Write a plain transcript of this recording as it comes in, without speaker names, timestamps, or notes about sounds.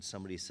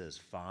somebody says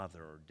father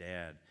or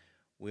dad,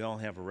 we all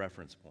have a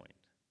reference point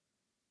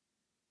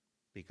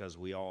because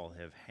we all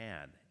have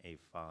had a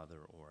father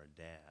or a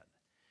dad.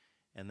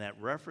 And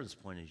that reference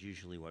point is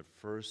usually what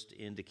first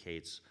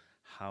indicates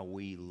how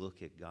we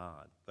look at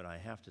God. But I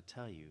have to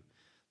tell you,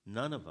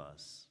 none of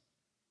us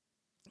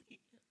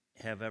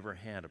have ever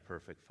had a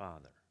perfect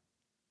father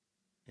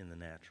in the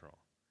natural,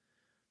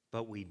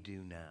 but we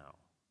do now.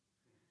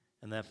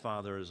 And that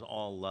father is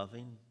all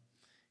loving,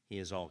 he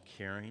is all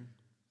caring,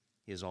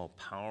 he is all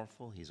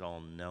powerful, he's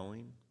all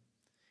knowing,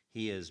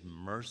 he is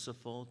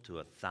merciful to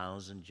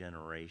 1,000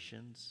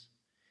 generations,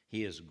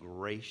 he is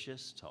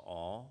gracious to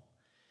all.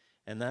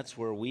 And that's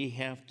where we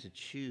have to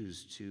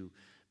choose to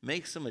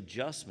make some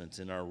adjustments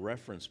in our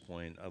reference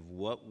point of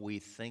what we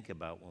think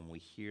about when we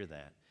hear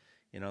that.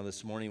 You know,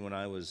 this morning when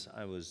I was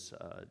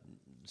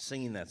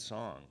singing that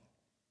song,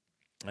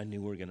 I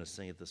knew we were going to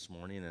sing it this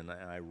morning, and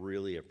I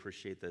really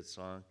appreciate that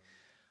song.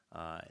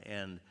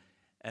 And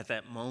at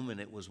that moment,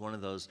 it was one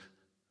of those,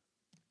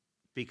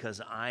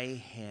 because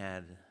I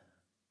had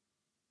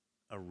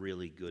a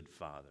really good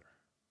father,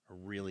 a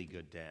really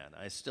good dad.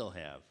 I still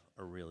have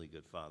a really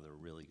good father, a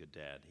really good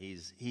dad.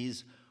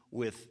 He's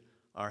with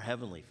our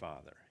Heavenly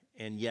Father.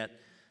 And yet,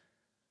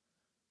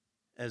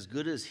 as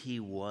good as he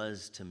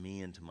was to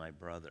me and to my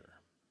brother,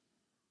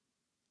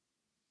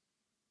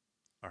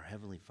 our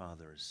Heavenly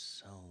Father is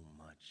so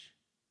much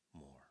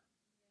more.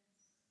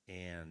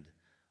 And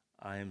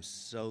I am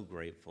so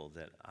grateful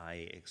that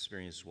I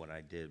experienced what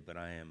I did, but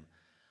I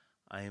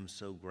am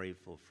so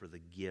grateful for the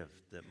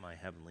gift that my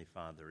Heavenly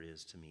Father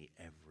is to me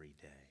every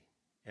day.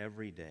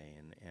 Every day.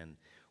 And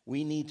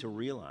we need to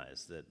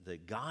realize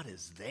that God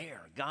is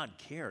there. God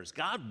cares.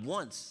 God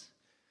wants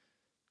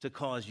to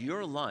cause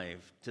your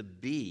life to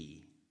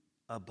be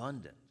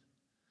abundant.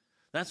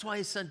 That's why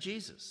he sent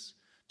Jesus.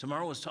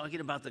 Tomorrow was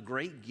talking about the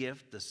great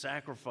gift, the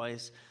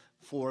sacrifice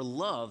for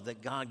love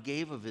that God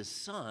gave of his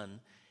Son,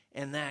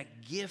 and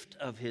that gift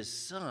of his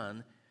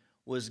Son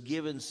was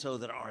given so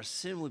that our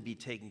sin would be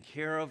taken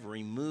care of,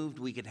 removed.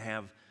 We could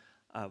have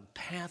a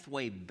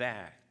pathway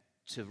back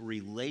to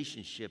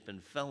relationship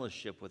and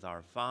fellowship with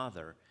our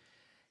Father.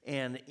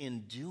 And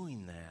in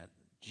doing that,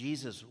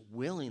 Jesus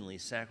willingly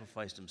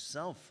sacrificed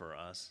himself for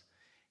us,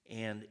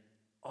 and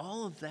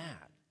all of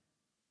that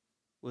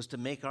was to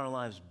make our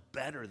lives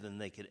better than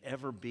they could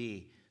ever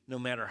be, no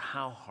matter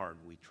how hard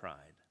we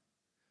tried,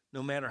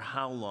 no matter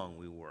how long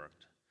we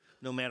worked,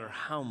 no matter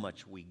how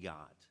much we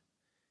got.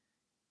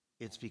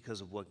 It's because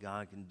of what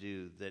God can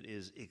do that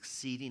is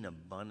exceeding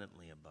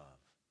abundantly above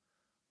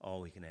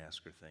all we can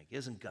ask or think.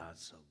 Isn't God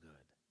so good?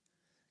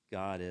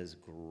 God is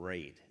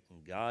great,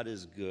 and God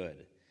is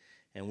good.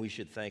 And we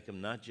should thank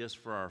him not just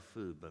for our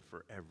food, but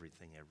for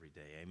everything every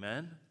day.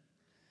 Amen?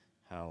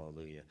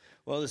 Hallelujah.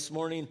 Well, this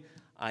morning,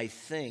 I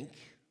think,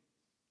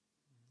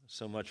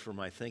 so much for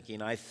my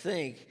thinking, I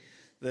think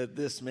that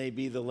this may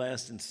be the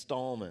last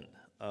installment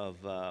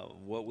of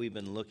what we've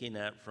been looking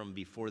at from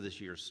before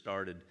this year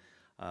started,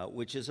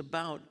 which is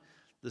about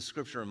the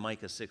scripture in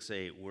Micah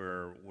 6:8,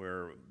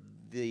 where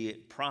the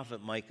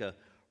prophet Micah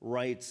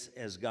writes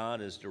as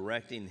God is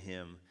directing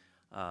him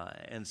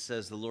and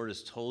says, the Lord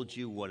has told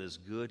you what is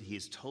good.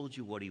 He's told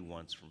you what he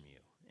wants from you.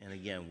 And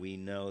again, we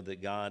know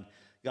that God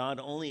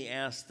only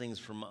asks things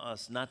from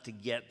us, not to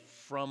get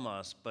from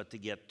us, but to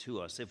get to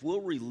us. If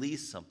we'll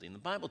release something, the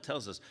Bible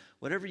tells us,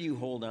 whatever you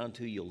hold on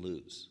to, you'll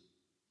lose.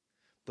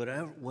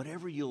 But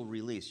whatever you'll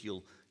release,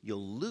 you'll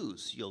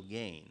lose, you'll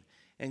gain.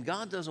 And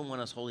God doesn't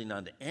want us holding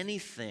on to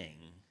anything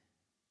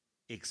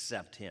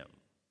except him.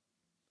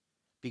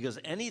 Because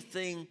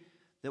anything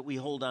that we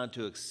hold on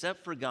to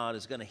except for God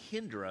is going to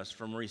hinder us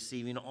from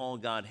receiving all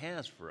God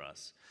has for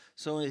us.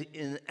 So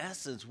in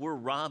essence, we're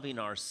robbing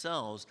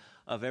ourselves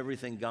of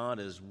everything God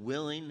is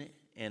willing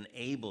and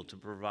able to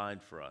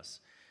provide for us.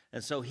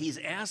 And so he's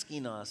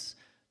asking us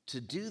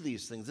to do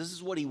these things. This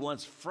is what he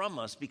wants from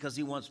us because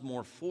he wants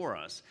more for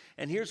us.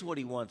 And here's what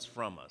he wants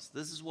from us.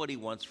 This is what he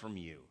wants from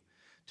you.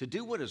 To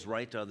do what is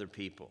right to other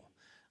people.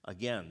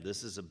 Again,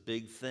 this is a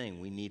big thing.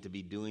 We need to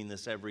be doing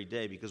this every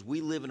day because we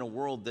live in a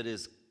world that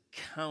is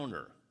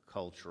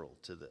counter-cultural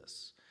to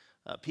this.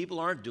 People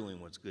aren't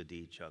doing what's good to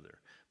each other.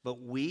 But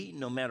we,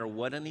 no matter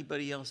what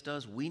anybody else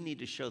does, we need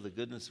to show the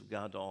goodness of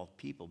God to all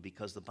people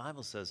because the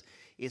Bible says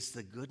it's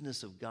the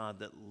goodness of God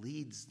that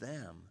leads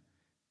them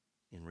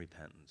in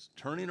repentance,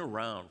 turning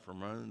around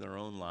from running their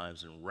own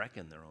lives and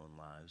wrecking their own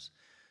lives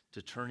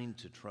to turning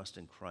to trust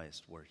in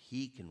Christ where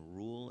he can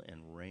rule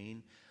and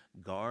reign,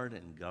 guard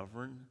and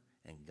govern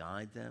and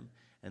guide them,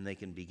 and they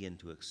can begin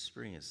to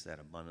experience that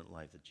abundant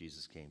life that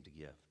Jesus came to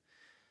give.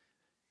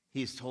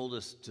 He's told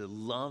us to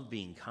love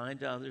being kind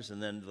to others,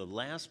 and then the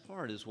last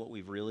part is what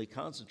we've really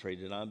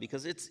concentrated on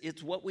because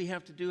it's what we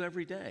have to do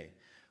every day.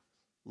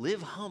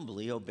 Live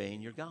humbly,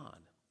 obeying your God.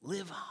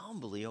 Live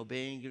humbly,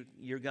 obeying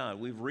your God.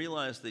 We've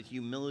realized that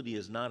humility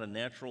is not a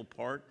natural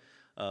part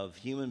of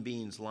human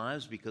beings'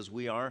 lives because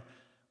we are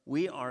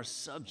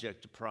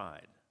subject to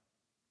pride.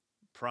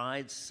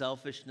 Pride,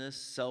 selfishness,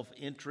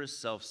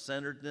 self-interest,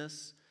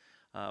 self-centeredness.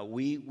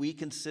 We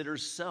consider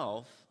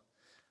self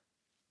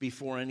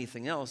before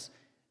anything else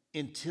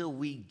until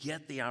we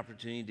get the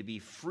opportunity to be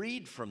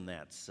freed from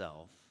that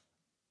self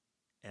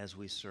as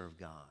we serve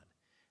God.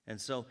 And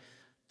so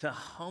to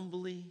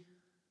humbly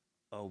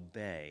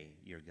obey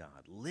your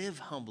God, live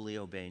humbly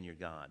obeying your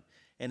God.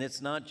 And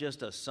it's not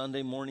just a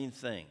Sunday morning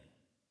thing,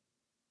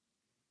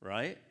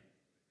 right?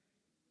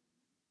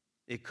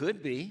 It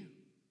could be.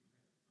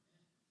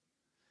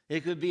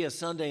 It could be a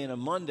Sunday and a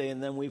Monday,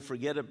 and then we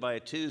forget it by a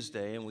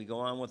Tuesday, and we go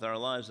on with our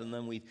lives, and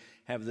then we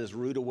have this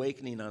rude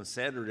awakening on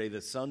Saturday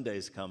that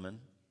Sunday's coming.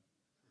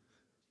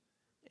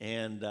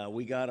 And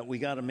we got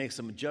to make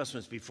some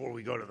adjustments before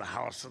we go to the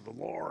house of the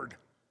Lord.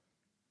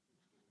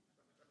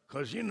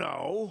 Because,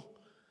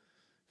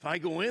 if I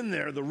go in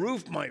there, the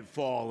roof might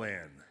fall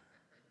in.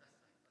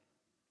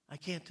 I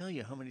can't tell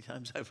you how many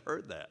times I've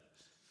heard that.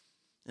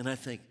 And I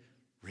think,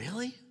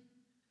 really?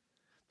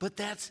 But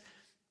that's,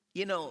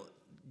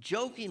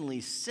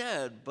 jokingly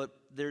said, but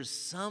there's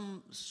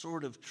some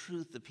sort of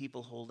truth that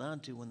people hold on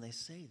to when they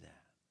say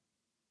that.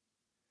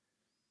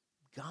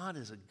 God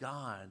is a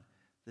God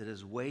that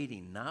is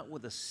waiting, not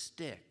with a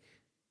stick,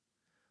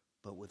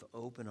 but with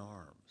open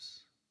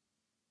arms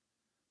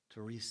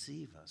to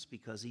receive us,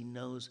 because he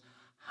knows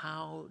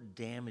how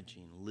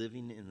damaging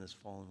living in this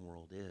fallen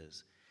world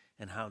is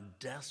and how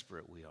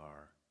desperate we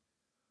are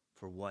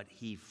for what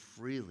he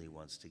freely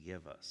wants to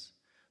give us.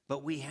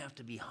 But we have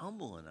to be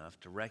humble enough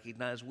to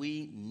recognize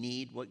we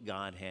need what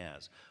God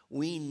has.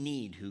 We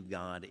need who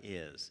God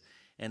is.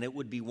 And it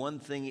would be one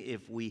thing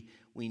if we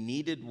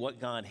needed what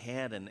God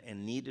had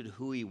and needed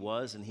who he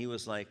was, and he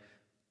was like,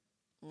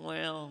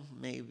 well,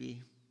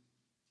 maybe.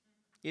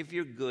 If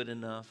you're good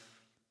enough.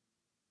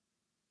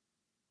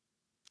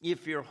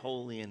 If you're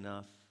holy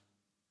enough.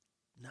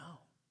 No.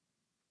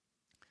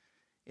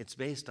 It's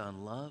based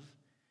on love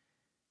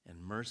and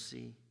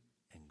mercy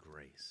and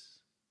grace.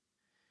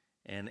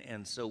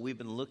 And so we've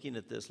been looking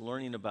at this,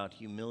 learning about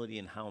humility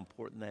and how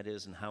important that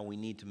is and how we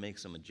need to make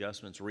some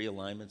adjustments,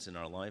 realignments in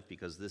our life,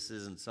 because this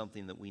isn't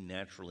something that we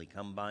naturally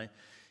come by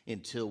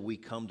until we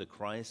come to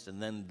Christ.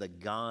 And then the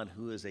God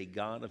who is a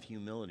God of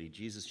humility,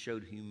 Jesus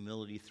showed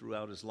humility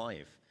throughout his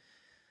life,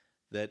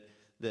 that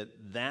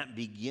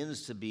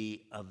begins to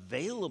be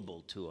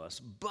available to us,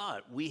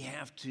 but we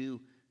have to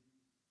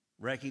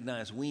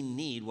recognize we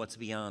need what's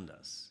beyond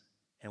us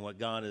and what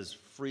God is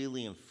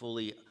freely and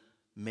fully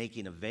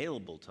making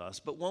available to us,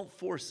 but won't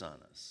force on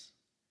us.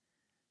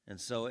 And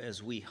so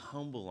as we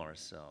humble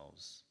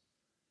ourselves,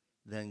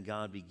 then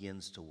God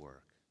begins to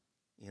work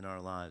in our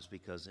lives,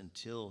 because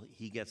until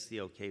he gets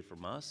the okay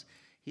from us,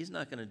 he's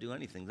not going to do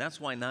anything.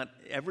 That's why not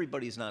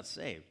everybody's not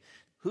saved.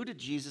 Who did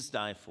Jesus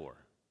die for?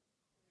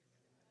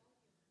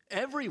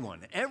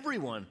 Everyone.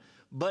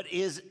 But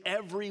is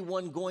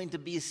everyone going to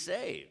be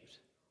saved?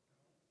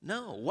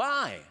 No.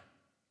 Why?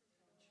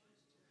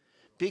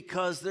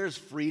 Because there's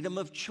freedom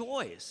of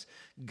choice.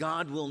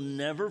 God will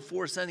never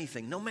force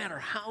anything, no matter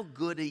how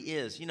good he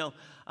is.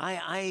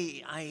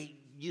 I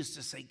used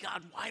to say,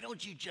 God, why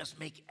don't you just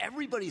make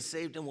everybody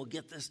saved and we'll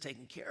get this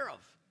taken care of?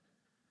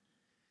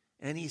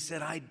 And he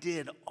said, I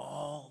did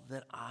all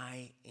that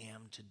I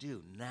am to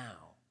do.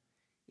 Now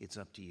it's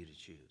up to you to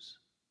choose.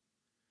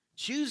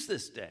 Choose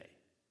this day.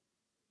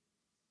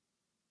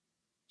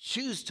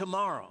 Choose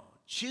tomorrow.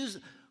 Choose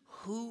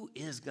who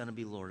is going to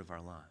be Lord of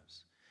our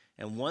lives.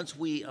 And once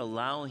we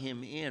allow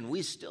him in,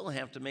 we still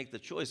have to make the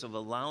choice of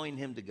allowing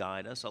him to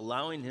guide us,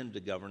 allowing him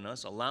to govern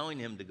us, allowing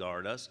him to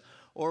guard us,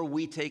 or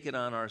we take it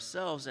on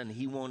ourselves and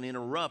he won't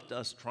interrupt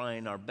us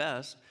trying our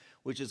best,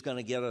 which is going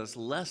to get us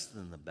less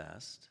than the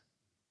best.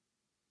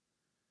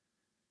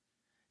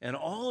 And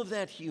all of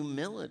that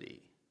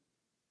humility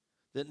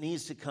that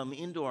needs to come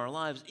into our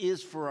lives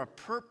is for a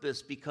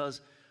purpose,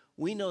 because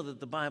we know that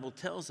the Bible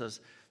tells us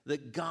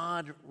that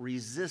God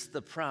resists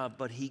the proud,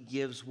 but he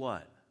gives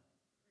what?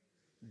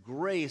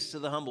 Grace to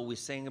the humble. We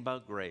sang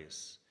about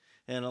grace.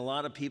 And a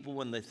lot of people,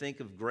 when they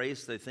think of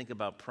grace, they think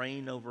about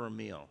praying over a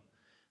meal.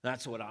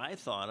 That's what I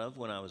thought of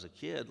when I was a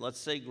kid. Let's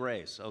say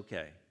grace.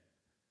 Okay.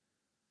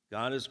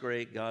 God is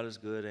great, God is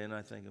good, and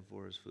I thank him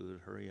for his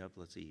food. Hurry up,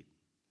 let's eat.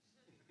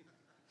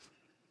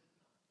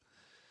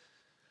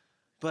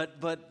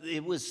 But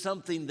it was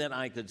something that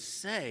I could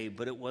say,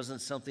 but it wasn't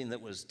something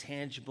that was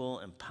tangible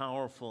and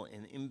powerful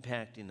and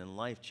impacting and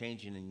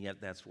life-changing, and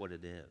yet that's what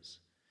it is.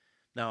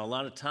 Now, a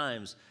lot of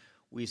times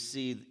we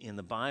see in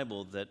the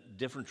Bible that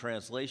different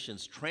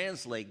translations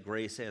translate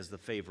grace as the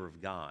favor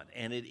of God,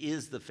 and it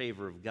is the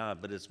favor of God,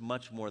 but it's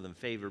much more than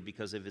favor,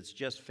 because if it's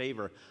just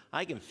favor,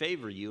 I can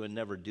favor you and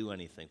never do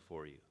anything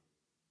for you,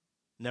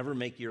 never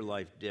make your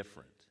life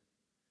different.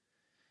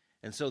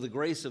 And so the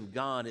grace of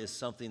God is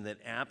something that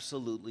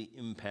absolutely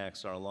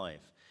impacts our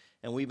life.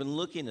 And we've been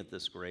looking at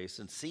this grace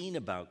and seeing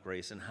about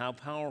grace and how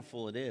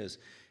powerful it is.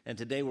 And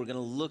today we're going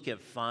to look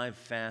at 5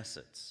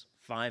 facets,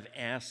 5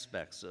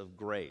 aspects of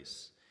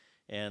grace.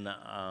 And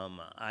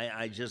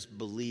I just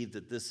believe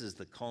that this is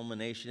the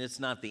culmination. It's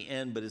not the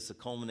end, but it's the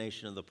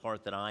culmination of the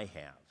part that I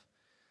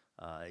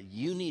have.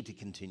 You need to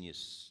continue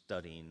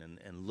studying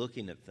and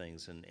looking at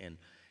things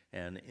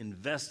and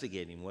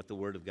investigating what the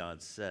Word of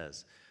God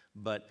says.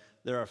 But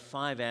there are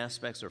 5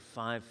 aspects or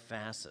 5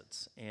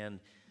 facets. And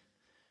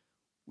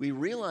we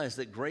realize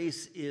that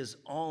grace is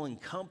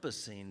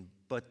all-encompassing,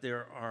 but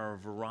there are a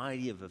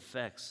variety of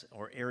effects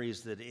or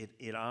areas that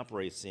it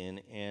operates in.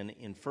 And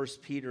in 1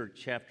 Peter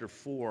chapter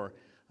 4,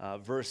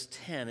 verse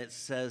 10, it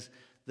says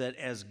that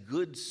as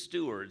good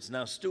stewards,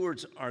 now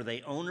stewards, are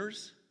they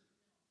owners?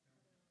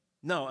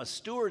 No, a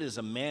steward is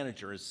a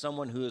manager, is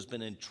someone who has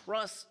been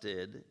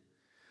entrusted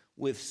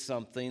with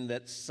something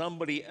that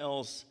somebody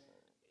else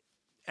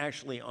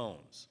actually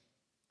owns,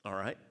 all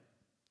right?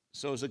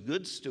 So as a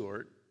good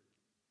steward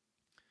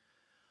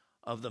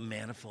of the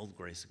manifold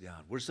grace of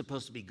God, we're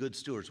supposed to be good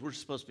stewards. We're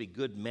supposed to be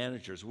good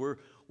managers.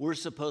 We're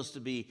supposed to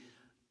be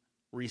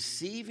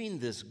receiving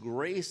this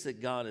grace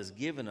that God has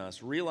given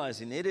us,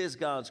 realizing it is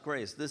God's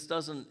grace.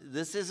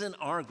 This isn't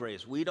our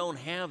grace. We don't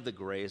have the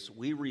grace.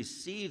 We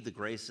receive the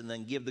grace and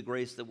then give the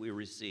grace that we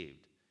received.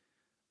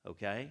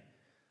 Okay?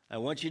 I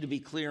want you to be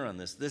clear on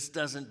this. This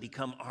doesn't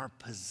become our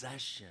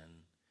possession.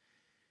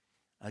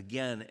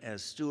 Again,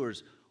 as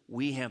stewards,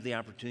 we have the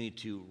opportunity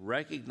to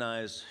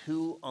recognize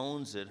who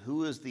owns it,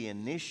 who is the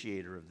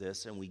initiator of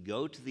this, and we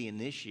go to the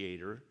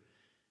initiator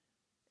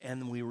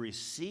and we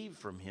receive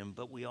from him,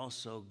 but we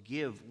also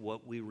give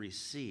what we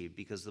receive,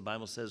 because the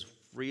Bible says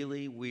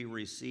freely we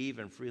receive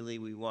and freely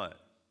we what?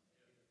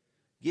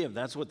 Give.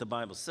 That's what the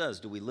Bible says.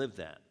 Do we live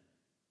that?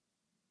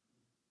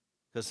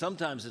 Because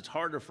sometimes it's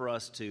harder for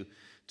us to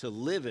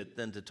live it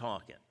than to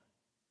talk it.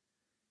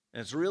 And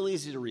it's real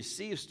easy to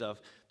receive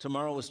stuff.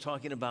 Tomorrow was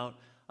talking about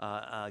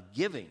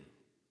giving.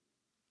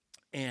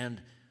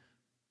 And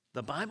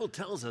the Bible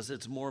tells us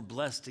it's more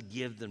blessed to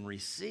give than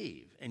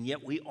receive. And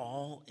yet we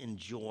all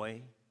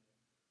enjoy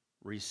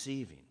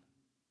receiving.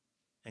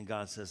 And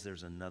God says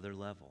there's another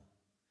level.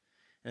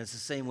 And it's the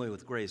same way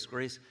with grace.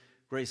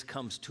 Grace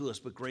comes to us,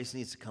 but grace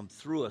needs to come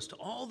through us to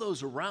all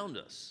those around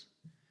us.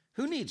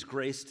 Who needs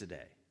grace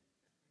today?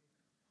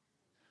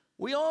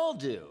 We all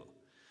do.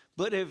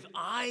 But if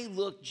I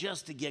look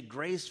just to get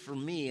grace for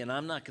me and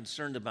I'm not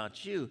concerned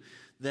about you,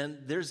 then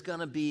there's going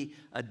to be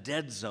a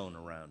dead zone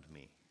around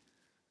me.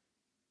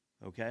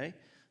 Okay?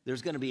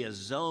 There's going to be a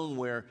zone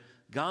where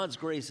God's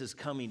grace is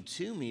coming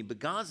to me, but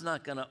God's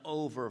not going to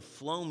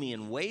overflow me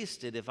and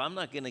waste it. If I'm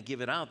not going to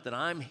give it out, then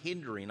I'm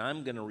hindering.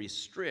 I'm going to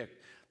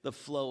restrict the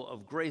flow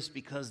of grace,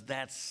 because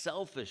that's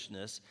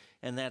selfishness,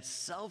 and that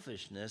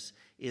selfishness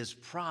is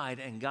pride,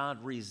 and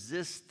God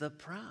resists the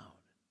proud.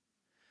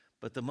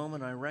 But the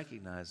moment I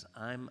recognize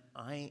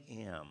I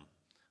am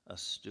a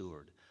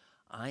steward,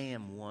 I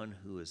am one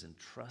who is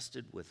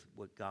entrusted with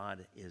what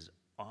God is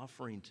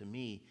offering to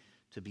me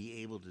to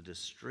be able to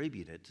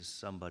distribute it to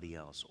somebody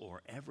else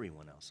or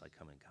everyone else I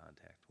come in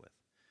contact with.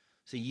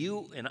 So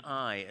you and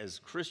I, as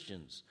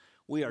Christians,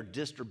 we are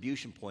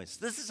distribution points.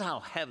 This is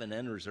how heaven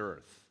enters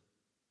earth.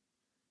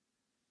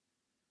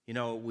 You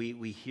know,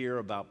 we hear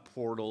about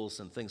portals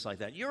and things like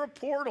that. You're a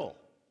portal.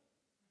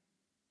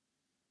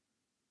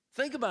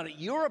 Think about it.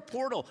 You're a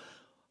portal.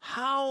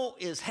 How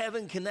is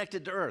heaven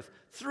connected to earth?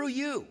 Through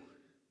you.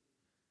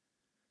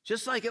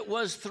 Just like it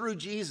was through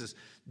Jesus.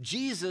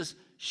 Jesus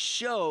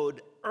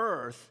showed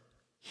earth,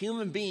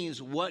 human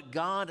beings, what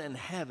God and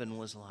heaven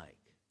was like.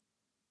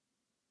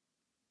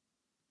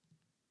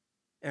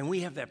 And we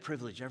have that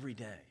privilege every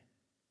day.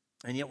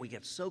 And yet we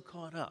get so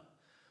caught up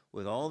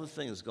with all the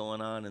things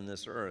going on in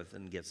this earth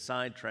and get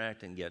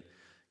sidetracked and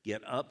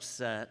get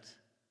upset.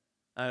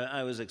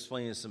 I was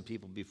explaining to some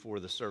people before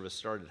the service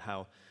started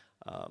how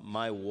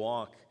my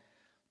walk,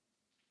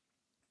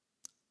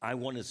 I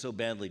wanted so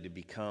badly to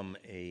become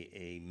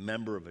a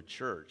member of a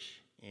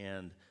church.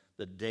 And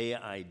the day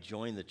I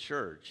joined the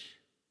church,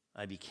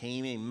 I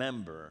became a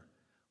member,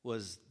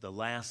 was the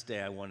last day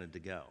I wanted to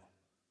go.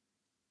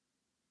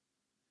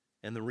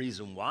 And the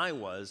reason why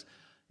was,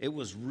 it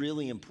was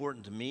really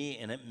important to me,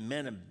 and it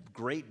meant a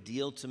great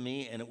deal to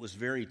me, and it was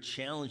very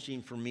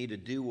challenging for me to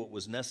do what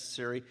was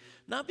necessary,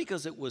 not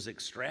because it was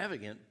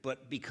extravagant,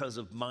 but because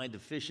of my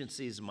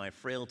deficiencies and my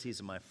frailties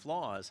and my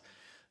flaws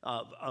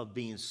of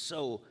being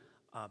so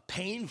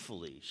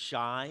painfully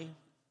shy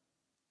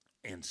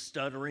and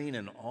stuttering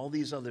and all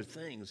these other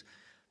things.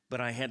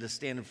 But I had to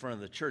stand in front of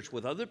the church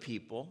with other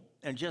people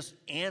and just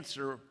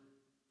answer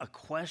a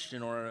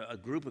question or a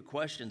group of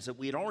questions that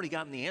we had already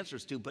gotten the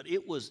answers to, but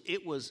it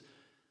was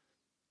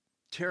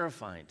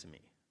terrifying to me.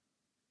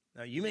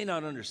 Now, you may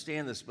not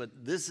understand this, but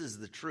this is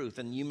the truth,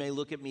 and you may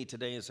look at me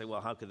today and say,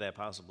 well, how could that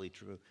possibly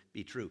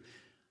be true?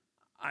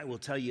 I will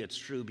tell you it's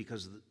true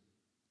because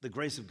the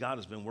grace of God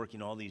has been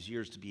working all these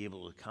years to be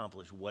able to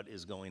accomplish what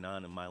is going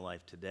on in my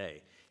life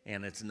today,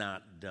 and it's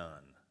not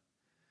done.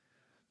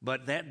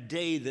 But that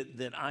day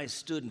that I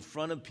stood in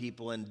front of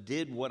people and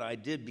did what I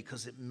did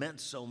because it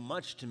meant so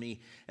much to me,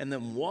 and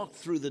then walked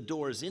through the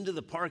doors into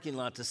the parking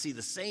lot to see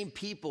the same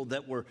people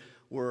that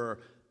were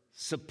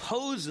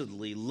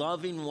supposedly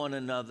loving one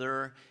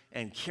another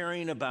and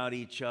caring about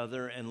each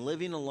other and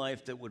living a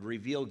life that would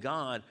reveal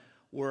God,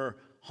 were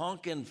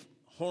honking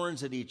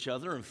horns at each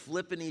other and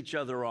flipping each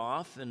other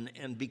off,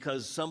 and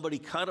because somebody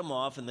cut them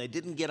off and they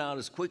didn't get out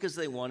as quick as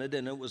they wanted,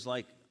 and it was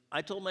like,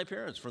 I told my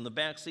parents from the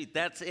back seat,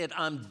 that's it,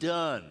 I'm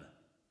done.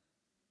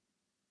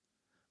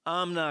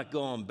 I'm not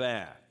going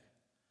back.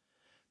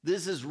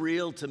 This is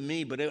real to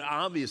me, but it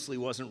obviously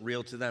wasn't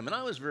real to them. And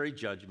I was very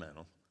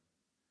judgmental.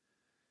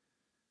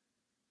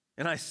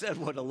 And I said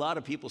what a lot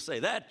of people say,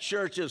 that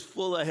church is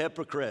full of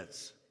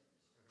hypocrites.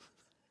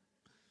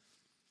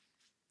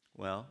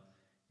 Well,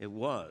 it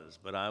was,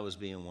 but I was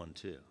being one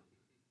too.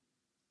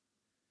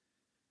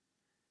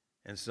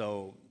 And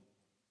so,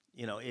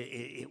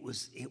 it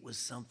was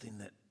something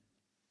that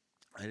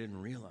I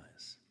didn't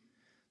realize,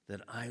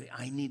 that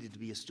I needed to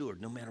be a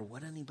steward. No matter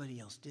what anybody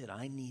else did,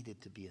 I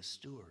needed to be a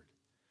steward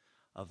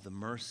of the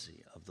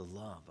mercy, of the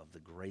love, of the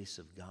grace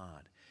of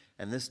God.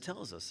 And this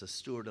tells us a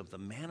steward of the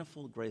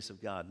manifold grace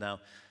of God. Now,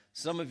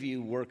 some of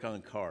you work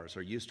on cars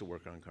or used to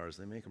work on cars.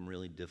 They make them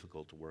really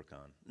difficult to work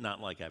on.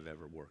 Not like I've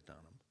ever worked on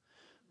them.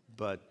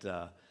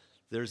 But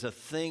there's a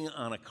thing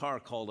on a car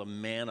called a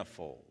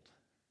manifold.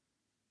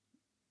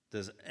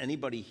 Does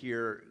anybody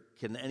here,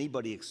 can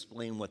anybody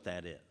explain what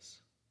that is?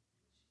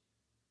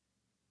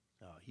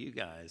 Oh, you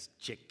guys,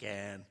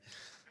 chicken.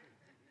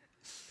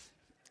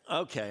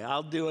 Okay,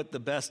 I'll do it the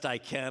best I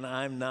can.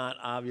 I'm not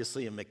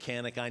obviously a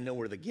mechanic. I know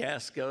where the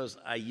gas goes.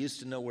 I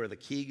used to know where the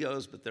key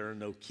goes, but there are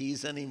no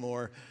keys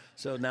anymore.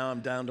 So now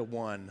I'm down to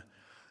one.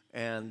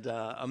 And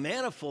a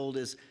manifold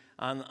is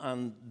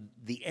on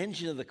the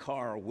engine of the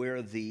car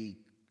where the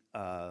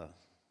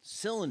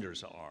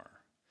cylinders are.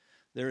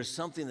 There is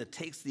something that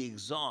takes the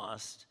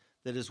exhaust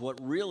that is what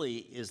really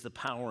is the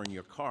power in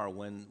your car.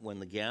 When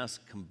the gas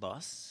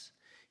combusts,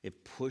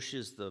 it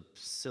pushes the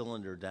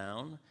cylinder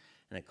down,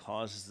 and it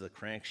causes the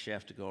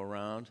crankshaft to go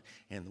around,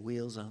 and the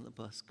wheels on the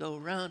bus go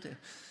around.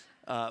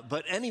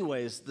 But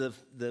anyways,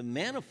 the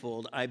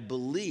manifold, I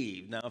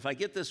believe, now if I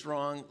get this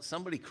wrong,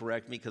 somebody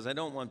correct me, because I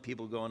don't want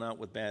people going out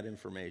with bad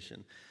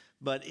information,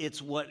 but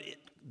it's what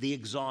the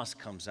exhaust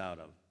comes out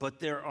of. But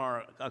there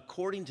are,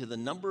 according to the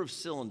number of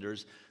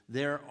cylinders,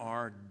 there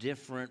are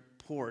different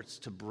ports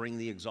to bring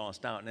the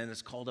exhaust out. And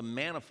it's called a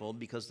manifold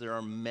because there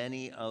are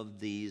many of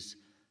these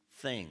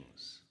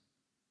things.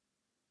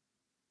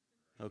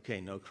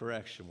 Okay, no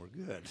correction. We're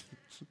good.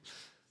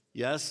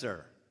 Yes,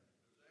 sir.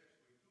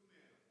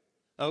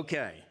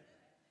 Okay.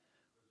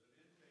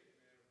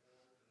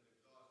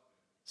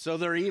 So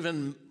there are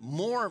even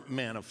more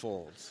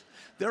manifolds.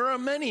 There are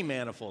many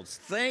manifolds.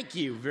 Thank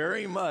you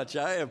very much.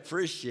 I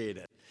appreciate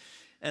it.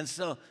 And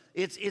so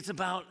it's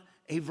about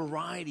a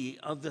variety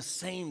of the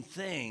same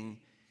thing.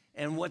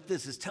 And what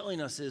this is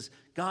telling us is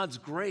God's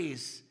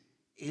grace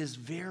is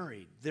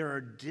varied. There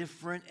are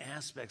different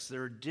aspects.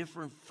 There are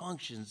different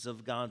functions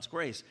of God's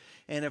grace.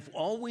 And if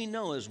all we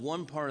know is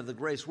one part of the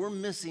grace, we're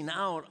missing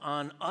out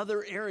on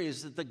other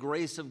areas of the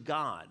grace of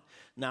God.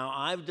 Now,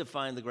 I've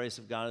defined the grace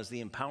of God as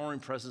the empowering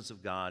presence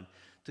of God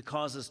to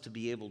cause us to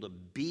be able to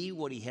be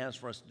what he has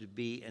for us to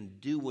be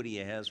and do what he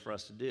has for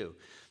us to do.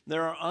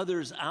 There are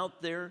others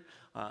out there.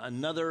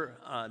 Another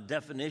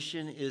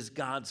definition is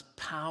God's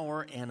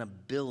power and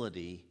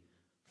ability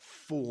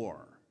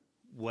for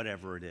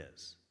whatever it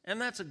is.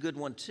 And that's a good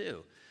one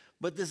too.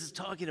 But this is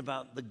talking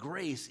about the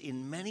grace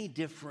in many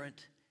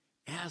different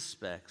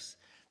aspects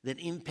that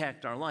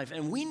impact our life.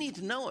 And we need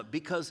to know it,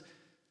 because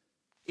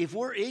if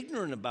we're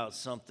ignorant about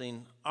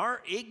something,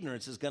 our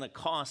ignorance is going to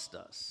cost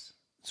us.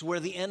 It's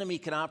where the enemy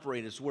can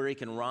operate. It's where he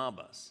can rob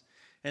us.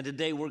 And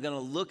today we're going to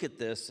look at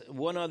this.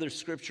 One other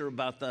scripture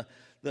about the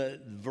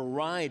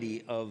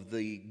variety of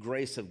the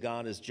grace of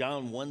God is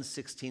John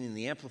 1:16 in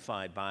the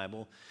Amplified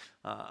Bible.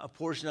 A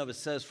portion of it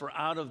says, "For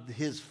out of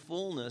his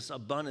fullness,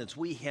 abundance,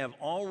 we have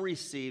all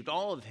received,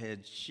 all have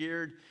had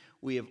shared,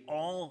 we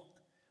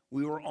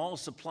were all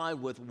supplied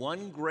with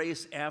one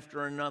grace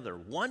after another."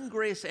 One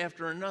grace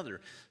after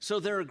another. So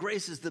there are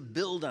graces that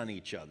build on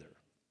each other.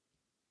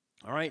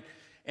 All right?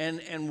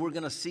 And we're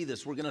going to see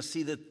this. We're going to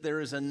see that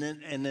there is an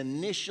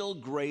initial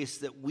grace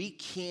that we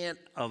can't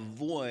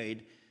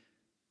avoid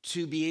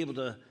to be able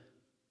to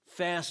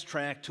fast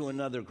track to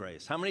another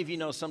grace. How many of you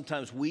know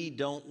sometimes we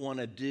don't want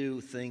to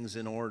do things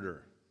in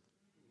order?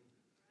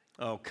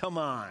 Oh, come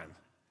on.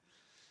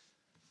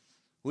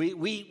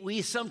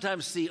 We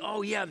sometimes see,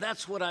 oh yeah,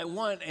 that's what I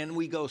want, and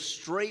we go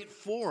straight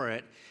for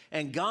it,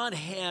 and God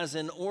has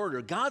an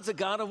order. God's a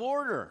God of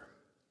order.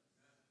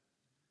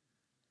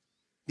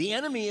 The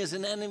enemy is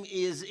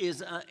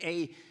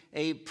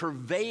a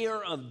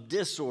purveyor of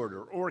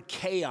disorder or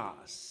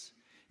chaos.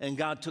 And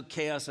God took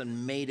chaos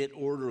and made it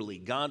orderly.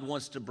 God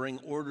wants to bring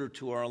order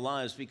to our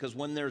lives, because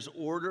when there's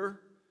order,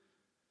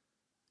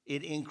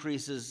 it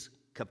increases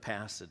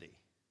capacity.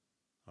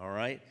 All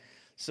right?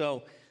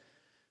 So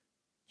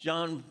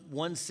John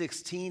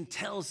 1:16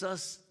 tells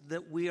us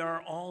that we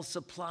are all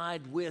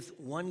supplied with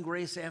one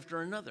grace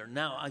after another.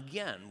 Now,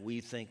 again, we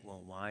think,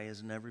 well, why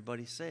isn't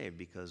everybody saved?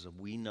 Because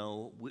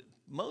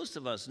most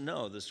of us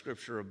know the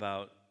scripture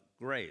about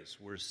grace.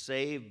 We're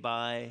saved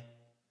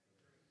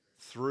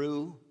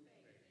through,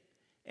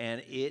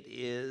 and it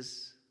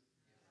is,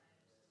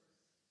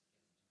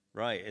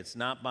 right, it's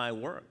not by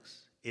works.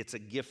 It's a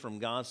gift from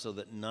God so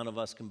that none of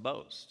us can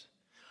boast.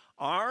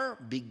 Our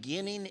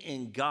beginning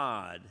in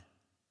God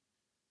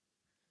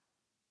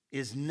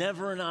is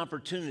never an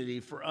opportunity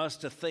for us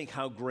to think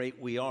how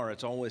great we are.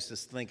 It's always to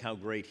think how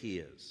great He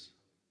is.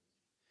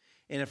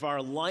 And if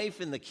our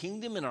life in the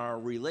kingdom and our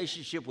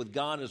relationship with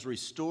God is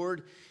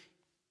restored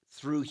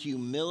through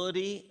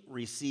humility,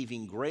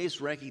 receiving grace,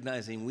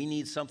 recognizing we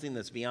need something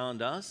that's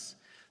beyond us,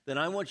 then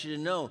I want you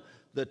to know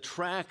the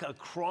track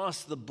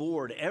across the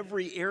board,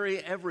 every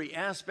area, every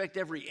aspect,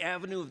 every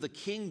avenue of the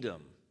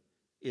kingdom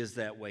is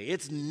that way.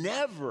 It's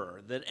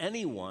never that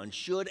anyone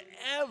should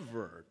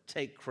ever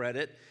take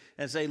credit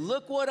and say,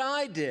 look what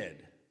I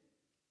did.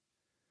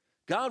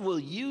 God will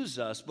use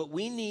us, but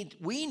we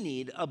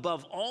need,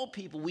 above all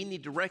people, we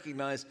need to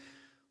recognize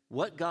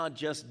what God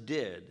just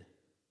did,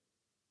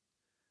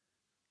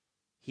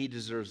 He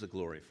deserves the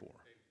glory for.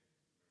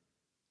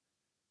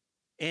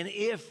 And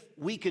if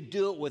we could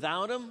do it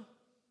without Him,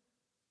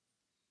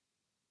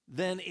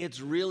 then it's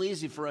real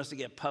easy for us to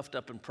get puffed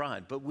up in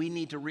pride. But we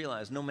need to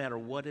realize no matter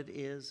what it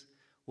is,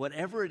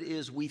 whatever it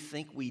is we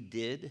think we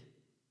did,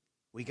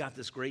 we got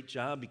this great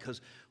job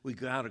because we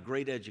got a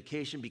great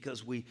education,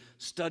 because we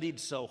studied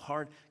so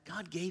hard.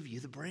 God gave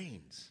you the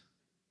brains.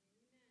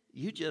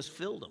 You just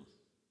filled them.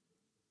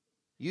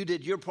 You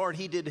did your part,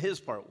 He did His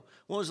part.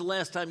 When was the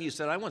last time you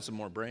said, I want some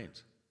more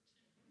brains?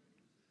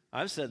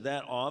 I've said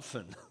that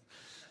often,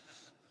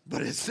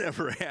 but it's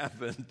never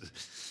happened.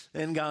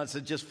 And God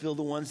said, just fill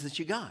the ones that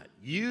you got.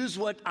 Use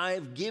what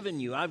I've given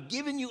you. I've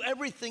given you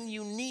everything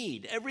you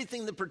need,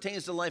 everything that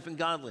pertains to life and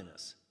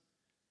godliness.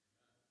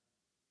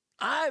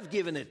 I've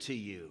given it to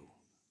you.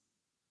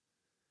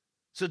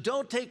 So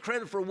don't take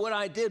credit for what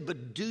I did,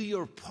 but do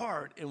your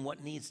part in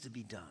what needs to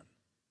be done.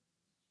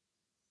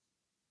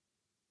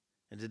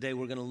 And today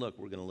we're going to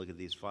look at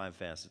these 5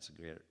 facets of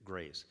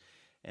grace.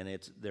 And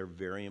they're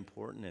very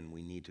important, and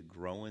we need to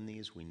grow in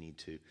these. We need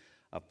to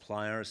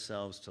apply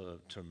ourselves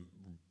to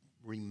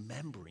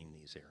remembering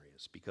these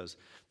areas, because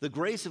the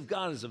grace of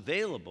God is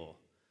available,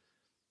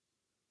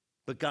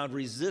 but God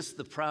resists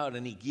the proud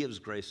and He gives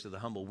grace to the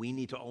humble. We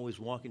need to always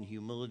walk in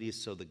humility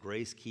so the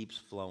grace keeps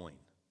flowing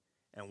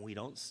and we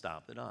don't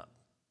stop it up.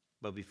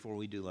 But before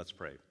we do, let's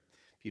pray. If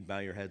you'd bow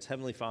your heads.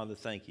 Heavenly Father,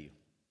 thank you.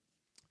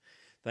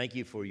 Thank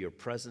you for your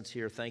presence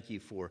here. Thank you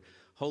for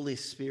Holy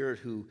Spirit,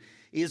 who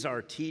is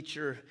our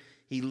teacher.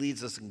 He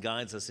leads us and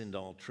guides us into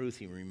all truth.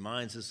 He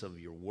reminds us of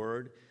your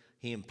word.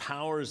 He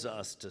empowers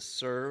us to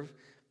serve.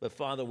 But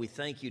Father, we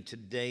thank you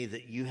today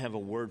that you have a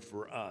word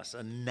for us,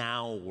 a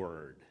now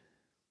word.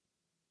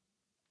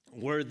 A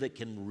word that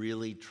can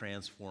really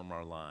transform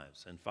our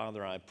lives. And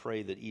Father, I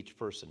pray that each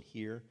person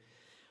here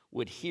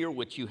would hear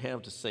what you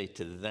have to say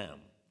to them.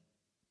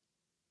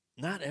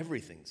 Not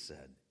everything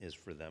said is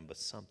for them, but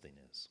something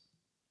is.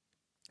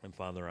 And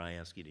Father, I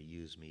ask you to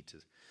use me to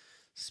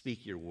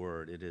speak your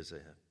word. It is a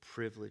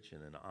privilege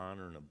and an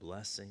honor and a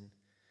blessing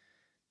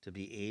to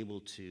be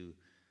able to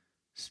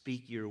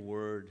speak your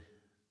word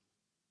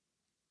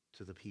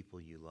to the people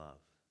you love,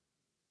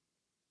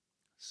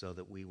 so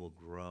that we will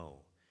grow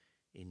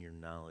in your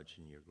knowledge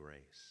and your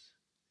grace.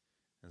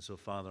 And so,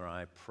 Father,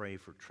 I pray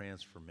for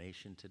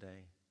transformation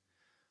today.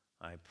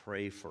 I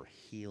pray for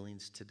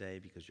healings today,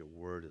 because your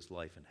word is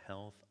life and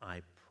health.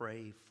 I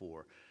pray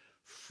for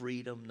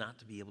freedom, not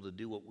to be able to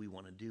do what we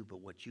want to do,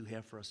 but what you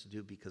have for us to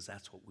do, because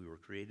that's what we were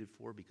created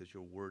for, because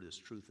your word is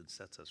truth and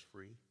sets us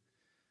free.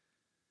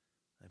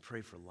 I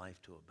pray for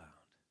life to abound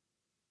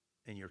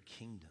and your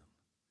kingdom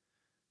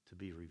to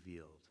be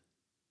revealed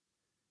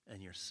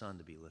and your Son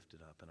to be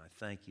lifted up. And I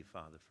thank you,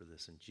 Father, for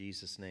this in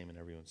Jesus' name. And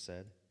everyone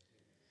said,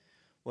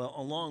 well,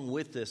 along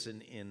with this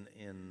in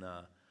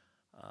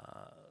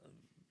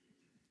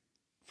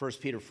 1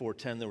 Peter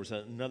 4:10, there was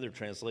another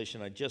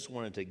translation I just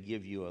wanted to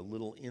give you a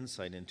little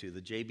insight into.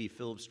 The J.B.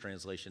 Phillips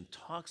translation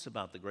talks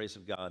about the grace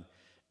of God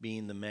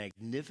being the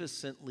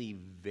magnificently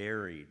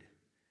varied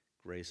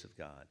grace of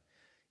God.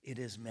 It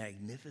is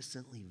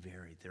magnificently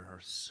varied. There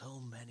are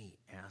so many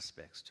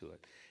aspects to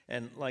it.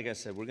 And like I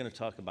said, we're going to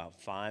talk about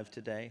 5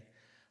 today.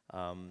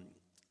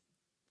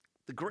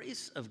 The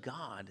grace of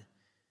God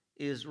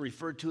is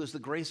referred to as the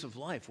grace of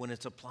life when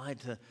it's applied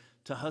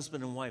to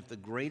husband and wife, the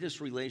greatest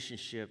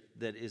relationship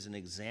that is an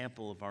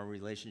example of our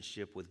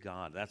relationship with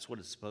God. That's what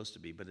it's supposed to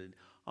be, but it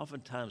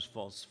oftentimes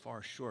falls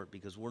far short,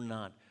 because we're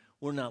not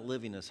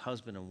living as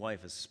husband and wife,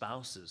 as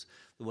spouses,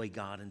 the way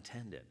God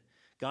intended.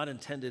 God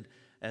intended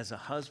as a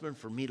husband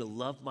for me to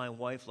love my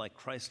wife like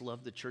Christ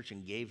loved the church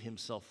and gave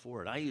himself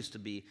for it. I used to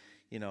be,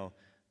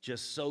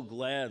 just so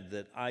glad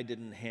that I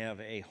didn't have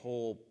a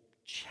whole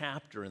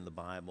chapter in the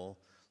Bible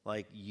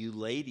like you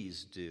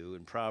ladies do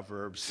in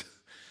Proverbs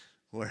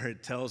where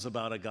it tells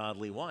about a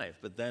godly wife.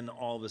 But then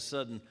all of a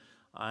sudden,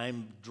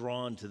 I'm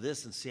drawn to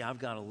this and see, I've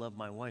got to love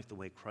my wife the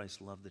way Christ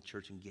loved the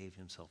church and gave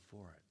himself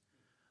for it.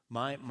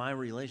 My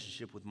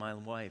relationship with my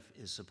wife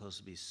is supposed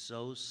to be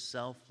so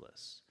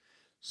selfless,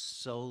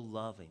 so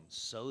loving,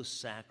 so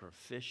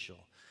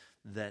sacrificial,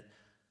 that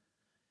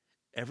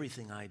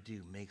everything I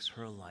do makes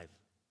her life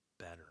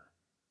better.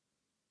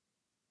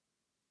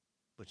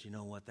 But you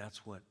know what?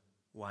 That's what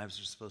wives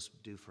are supposed to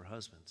do for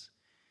husbands.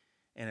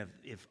 And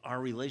if our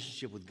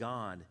relationship with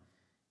God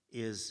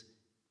is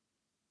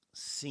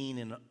seen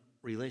in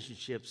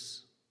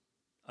relationships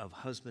of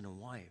husband and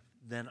wife,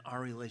 then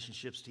our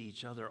relationships to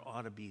each other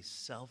ought to be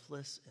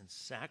selfless and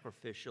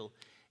sacrificial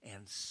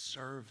and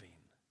serving.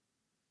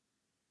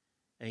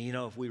 And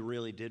if we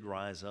really did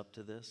rise up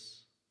to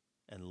this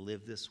and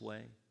live this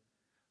way,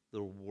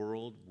 the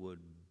world would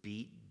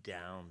beat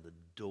down the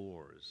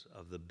doors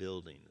of the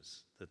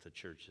buildings that the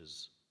church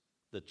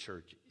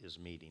is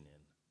meeting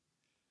in.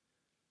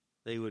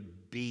 They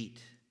would beat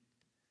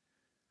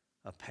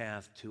a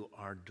path to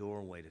our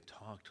doorway to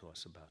talk to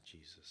us about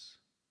Jesus,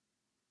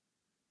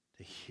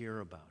 to hear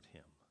about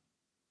him.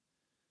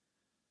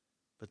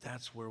 But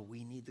that's where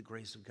we need the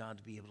grace of God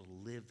to be able to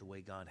live the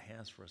way God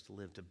has for us to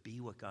live, to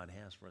be what God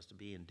has for us to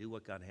be, and do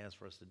what God has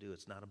for us to do.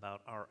 It's not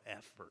about our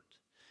effort.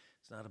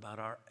 It's not about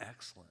our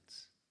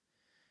excellence.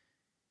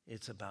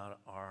 It's about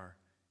our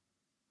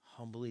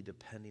humbly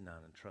depending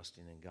on and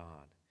trusting in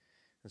God.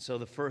 And so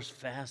the first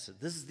facet,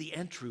 this is the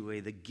entryway,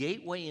 the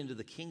gateway into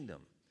the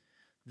kingdom.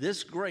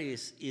 This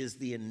grace is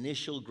the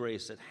initial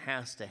grace that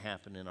has to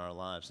happen in our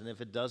lives. And if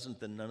it doesn't,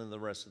 then none of the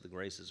rest of the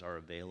graces are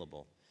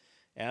available.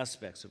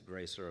 Aspects of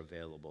grace are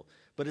available.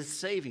 But it's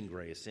saving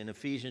grace. In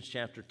Ephesians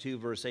chapter 2,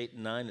 verse 8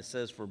 and 9, it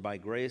says, "For by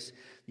grace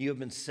you have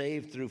been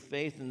saved through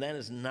faith, and that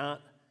is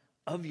not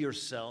of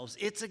yourselves.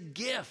 It's a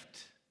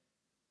gift."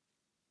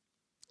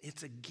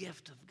 It's a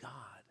gift of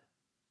God.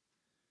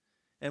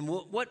 And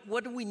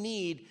what do we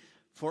need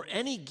for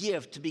any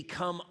gift to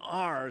become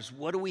ours?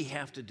 What do we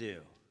have to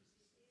do?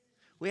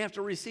 We have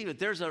to receive it.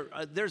 There's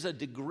a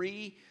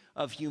degree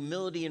of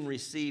humility in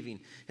receiving.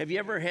 Have you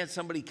ever had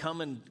somebody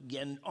come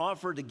and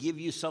offer to give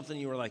you something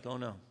you were like, oh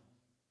no,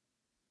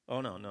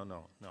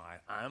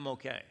 I'm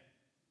okay.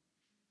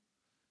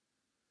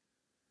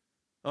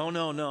 Oh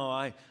no,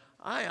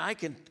 I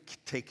can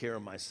take care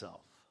of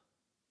myself.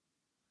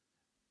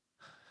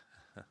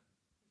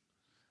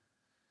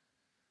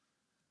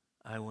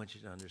 I want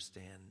you to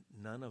understand,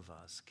 none of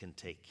us can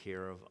take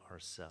care of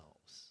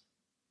ourselves.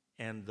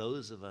 And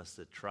those of us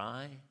that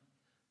try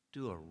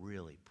do a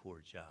really poor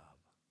job.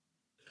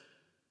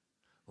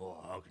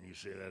 Well, how can you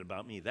say that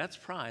about me? That's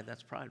pride.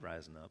 That's pride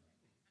rising up.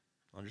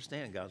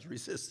 Understand, God's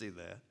resisting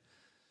that.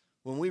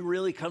 When we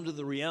really come to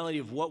the reality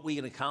of what we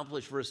can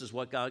accomplish versus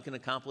what God can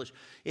accomplish,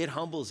 it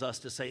humbles us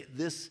to say,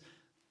 this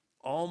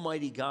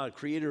Almighty God,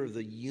 creator of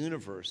the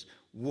universe,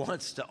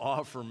 wants to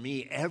offer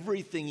me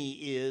everything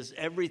he is,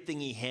 everything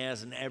he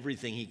has, and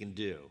everything he can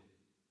do.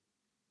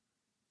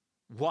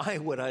 Why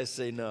would I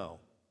say no?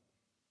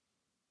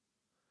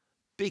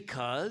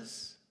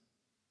 Because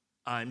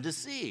I'm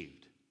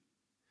deceived.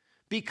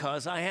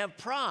 Because I have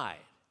pride.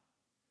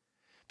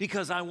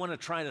 Because I want to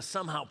try to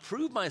somehow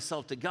prove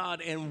myself to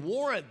God and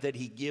warrant that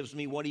he gives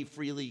me what he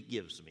freely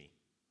gives me.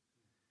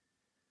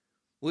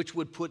 Which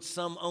would put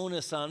some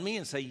onus on me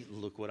and say,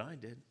 look what I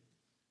did.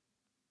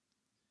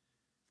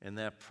 And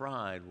that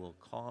pride will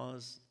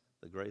cause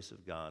the grace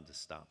of God to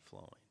stop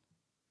flowing.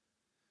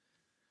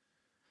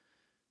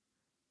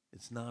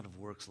 It's not of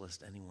works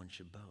lest anyone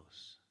should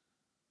boast.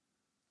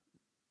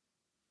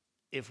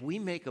 If we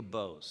make a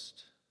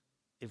boast,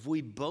 if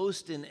we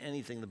boast in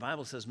anything, the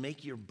Bible says,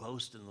 make your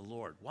boast in the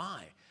Lord.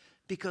 Why?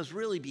 Because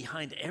really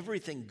behind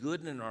everything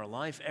good in our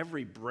life,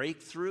 every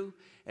breakthrough,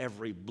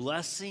 every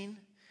blessing,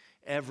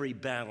 every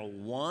battle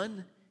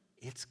won,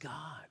 it's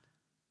God.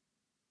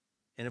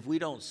 And if we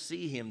don't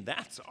see him,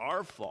 that's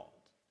our fault.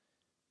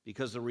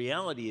 Because the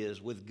reality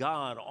is, with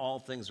God, all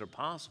things are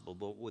possible,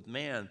 but with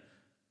man,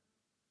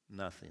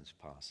 nothing's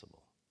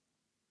possible.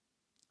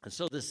 And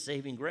so this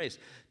saving grace,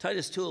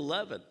 Titus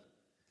 2:11,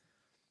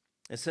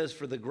 it says,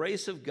 for the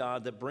grace of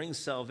God that brings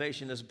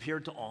salvation has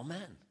appeared to all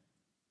men.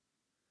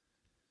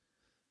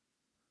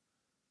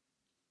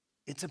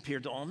 It's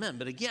appeared to all men.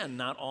 But again,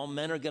 not all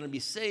men are going to be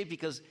saved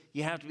because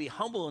you have to be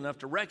humble enough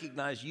to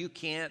recognize you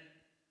can't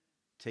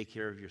take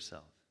care of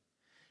yourself.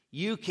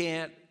 You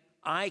can't,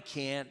 I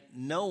can't,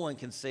 no one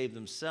can save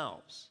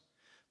themselves.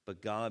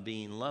 But God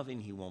being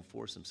loving, he won't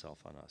force himself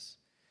on us.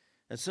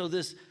 And so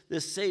this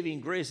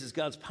saving grace is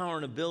God's power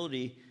and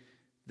ability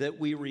that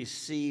we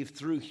receive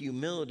through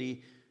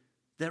humility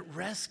that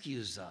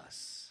rescues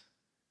us.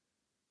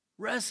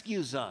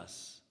 Rescues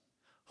us.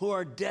 Who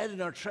are dead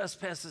in our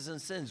trespasses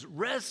and sins.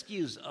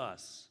 Rescues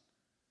us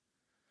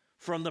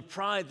from the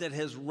pride that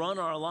has run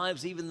our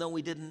lives even though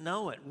we didn't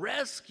know it.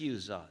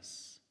 Rescues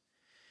us.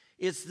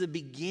 It's the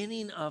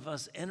beginning of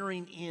us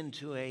entering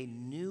into a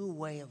new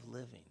way of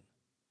living.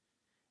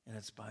 And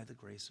it's by the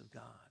grace of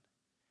God.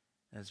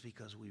 And it's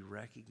because we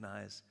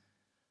recognize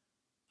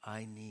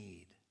I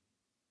need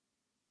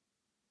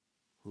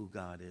who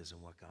God is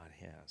and what God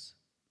has.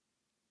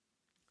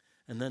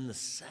 And then the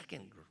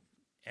second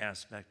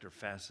aspect or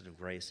facet of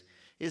grace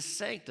is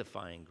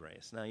sanctifying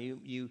grace. Now,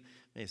 you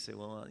may say,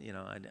 well,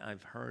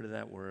 I've heard of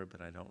that word,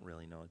 but I don't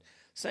really know it.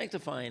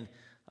 Sanctifying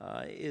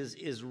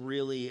is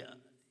really,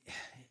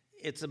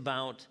 it's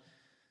about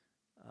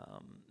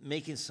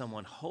making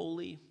someone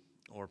holy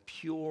or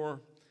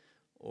pure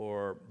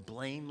or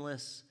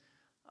blameless.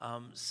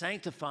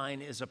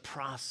 Sanctifying is a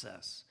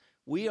process.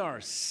 We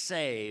are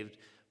saved,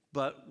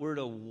 but we're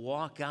to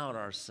walk out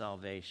our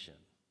salvation.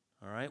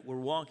 All right? We're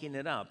walking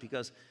it out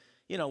because,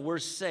 we're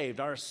saved.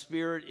 Our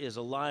spirit is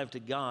alive to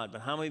God.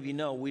 But how many of you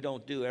know we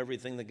don't do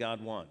everything that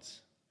God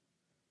wants?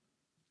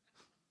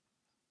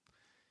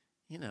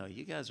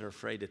 You guys are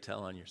afraid to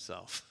tell on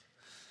yourself.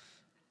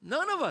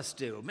 None of us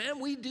do. Man,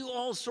 we do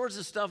all sorts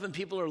of stuff and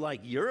people are like,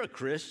 "You're a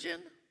Christian?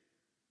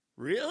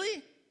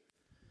 Really?"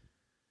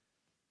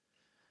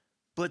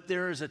 But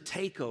there is a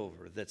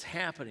takeover that's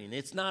happening.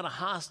 It's not a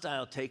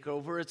hostile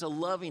takeover. It's a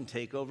loving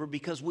takeover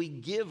because we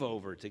give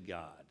over to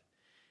God.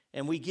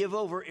 And we give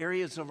over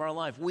areas of our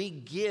life. We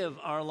give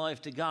our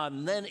life to God,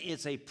 and then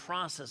it's a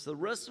process. The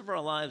rest of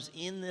our lives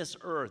in this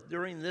earth,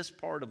 during this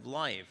part of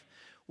life,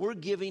 we're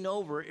giving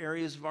over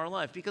areas of our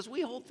life because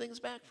we hold things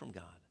back from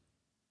God.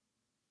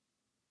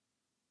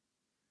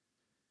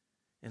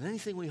 And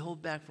anything we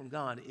hold back from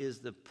God is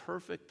the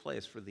perfect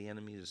place for the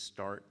enemy to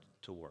start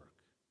to work.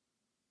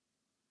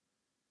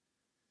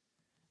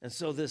 And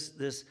so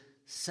this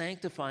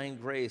sanctifying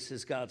grace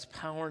is God's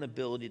power and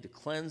ability to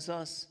cleanse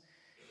us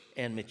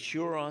and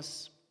mature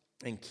us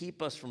and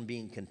keep us from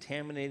being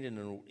contaminated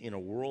in a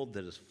world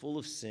that is full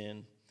of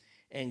sin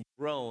and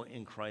grow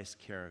in Christ's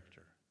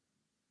character.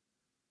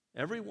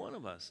 Every one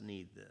of us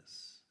need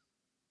this.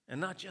 And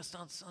not just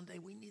on Sunday,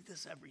 we need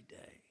this every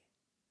day.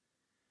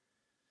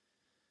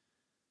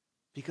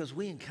 Because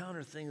we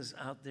encounter things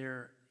out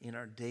there in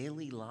our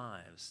daily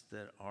lives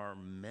that are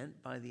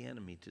meant by the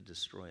enemy to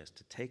destroy us,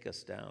 to take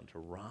us down, to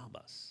rob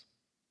us.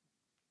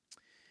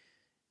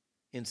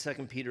 In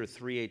 2 Peter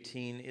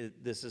 3:18,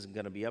 this isn't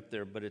going to be up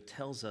there, but it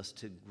tells us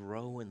to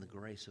grow in the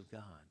grace of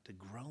God, to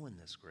grow in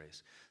this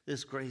grace.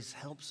 This grace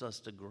helps us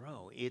to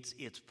grow.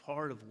 It's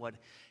part of what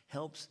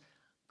helps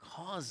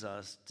cause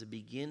us to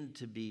begin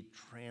to be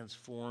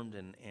transformed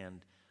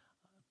and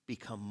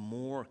become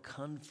more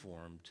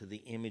conformed to the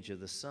image of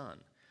the Son.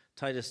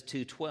 Titus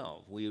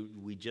 2:12,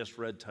 we just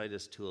read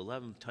Titus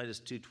 2:11. Titus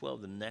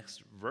 2:12, the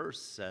next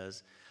verse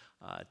says,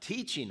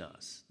 teaching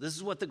us. This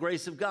is what the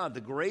grace of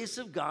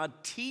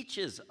God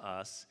teaches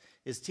us,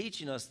 is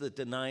teaching us that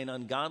denying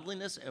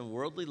ungodliness and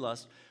worldly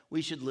lust,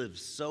 we should live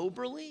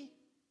soberly,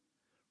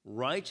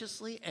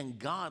 righteously, and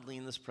godly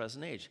in this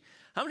present age.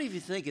 How many of you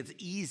think it's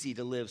easy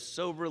to live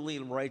soberly,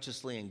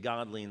 righteously, and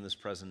godly in this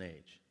present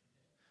age?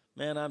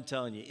 Man, I'm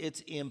telling you,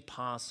 it's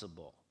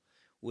impossible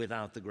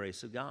without the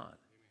grace of God.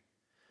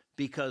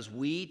 Because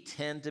we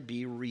tend to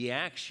be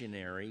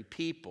reactionary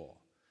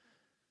people.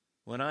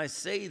 When I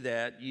say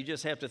that, you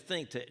just have to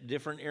think to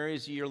different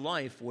areas of your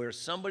life where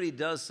somebody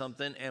does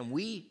something and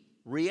we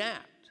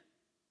react.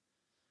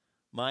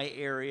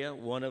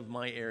 One of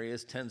my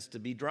areas tends to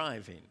be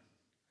driving.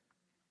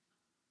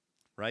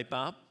 Right,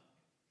 Bob?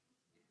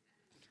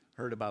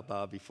 Heard about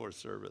Bob before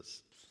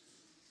service.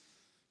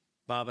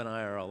 Bob and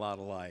I are a lot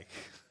alike.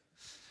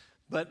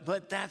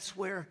 But that's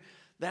where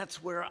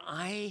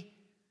I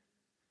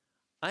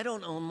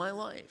don't own my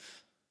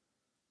life.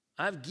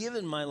 I've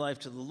given my life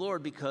to the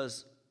Lord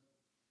because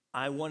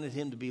I wanted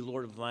him to be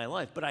Lord of my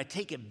life. But I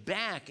take it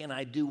back and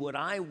I do what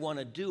I want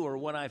to do or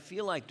what I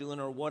feel like doing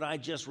or what I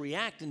just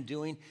react in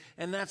doing,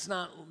 and that's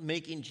not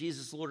making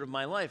Jesus Lord of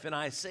my life. And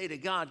I say to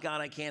God,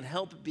 I can't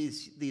help it.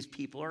 These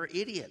people are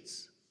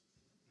idiots.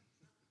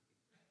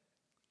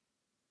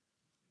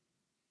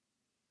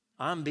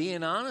 I'm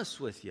being honest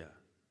with you.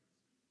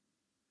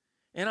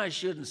 And I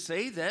shouldn't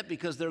say that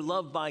because they're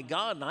loved by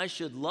God and I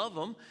should love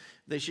them.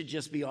 They should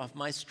just be off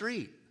my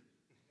street.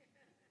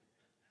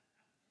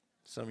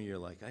 Some of you are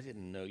like, I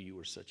didn't know you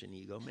were such an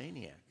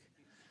egomaniac.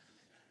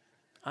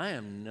 I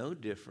am no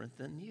different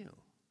than you.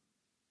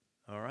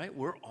 All right?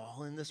 We're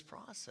all in this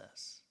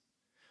process.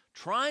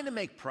 Trying to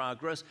make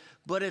progress,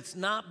 but it's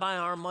not by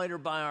our might or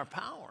by our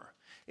power.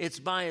 It's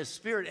by His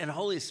Spirit, and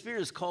Holy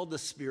Spirit is called the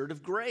Spirit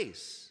of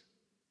grace.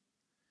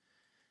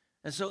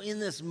 And so in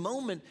this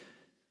moment,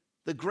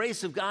 the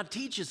grace of God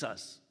teaches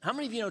us. How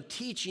many of you know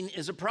teaching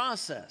is a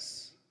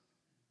process?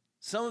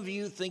 Some of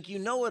you think you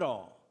know it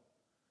all.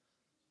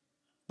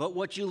 But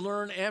what you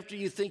learn after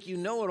you think you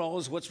know it all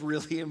is what's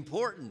really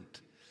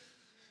important.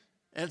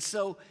 And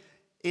so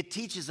it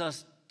teaches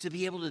us to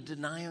be able to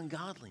deny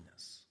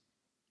ungodliness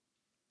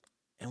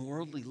and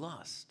worldly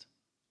lust.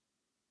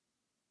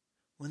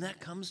 When that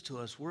comes to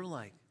us, we're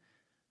like,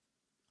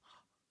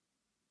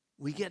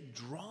 we get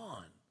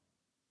drawn.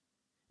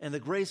 And the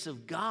grace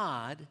of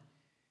God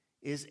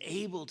is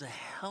able to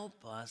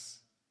help us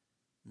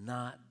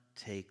not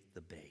take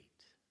the bait.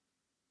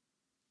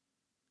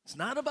 It's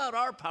not about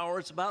our power,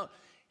 it's about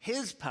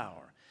His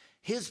power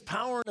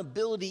and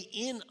ability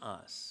in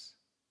us.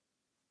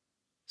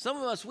 Some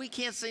of us, we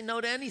can't say no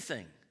to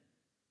anything.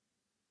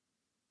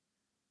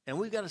 And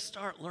we've got to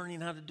start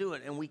learning how to do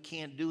it. And we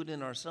can't do it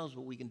in ourselves,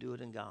 but we can do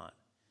it in God.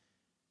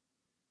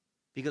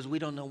 Because we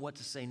don't know what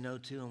to say no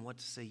to and what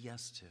to say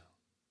yes to.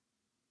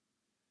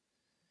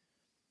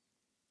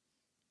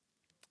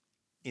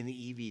 In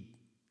the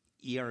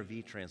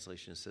ERV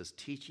translation, it says,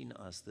 teaching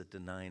us that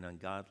denying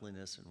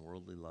ungodliness and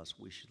worldly lust,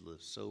 we should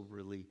live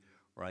soberly,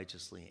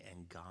 righteously,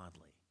 and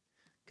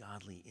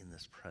godly in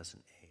this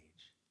present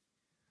age.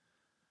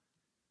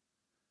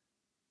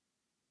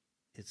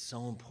 It's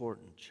so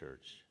important,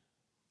 church.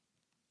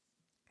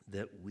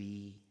 that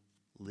we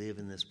live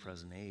in this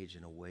present age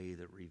in a way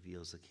that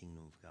reveals the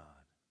kingdom of God.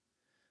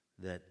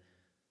 That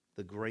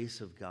the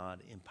grace of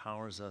God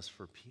empowers us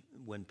for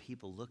when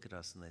people look at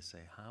us and they say,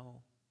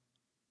 how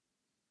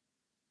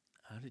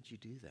did you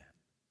do that?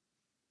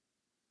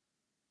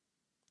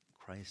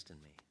 Christ in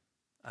me.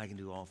 I can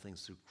do all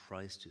things through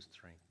Christ who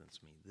strengthens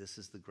me. This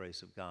is the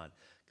grace of God.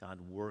 God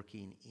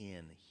working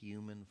in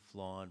human,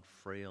 flawed,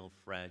 frail,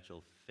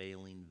 fragile,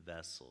 failing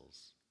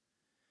vessels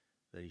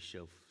that he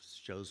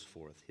shows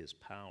forth his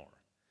power.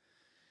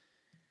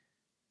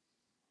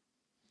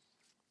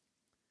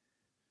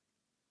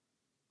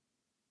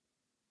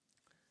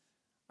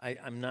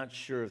 I'm not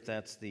sure if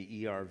that's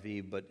the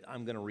ERV, but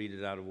I'm going to read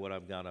it out of what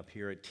I've got up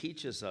here. It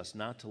teaches us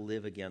not to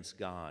live against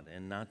God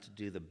and not to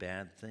do the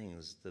bad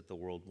things that the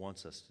world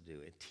wants us to do.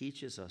 It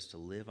teaches us to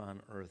live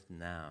on earth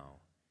now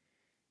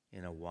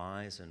in a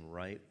wise and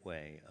right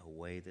way, a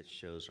way that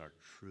shows our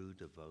true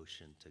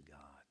devotion to God.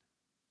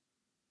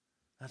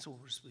 That's what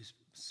we're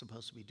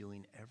supposed to be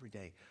doing every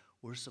day.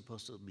 We're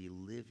supposed to be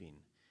living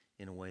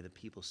in a way that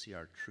people see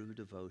our true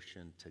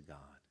devotion to God,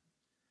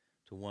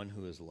 to one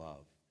who is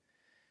love.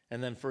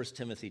 And then 1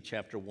 Timothy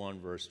chapter 1,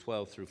 verse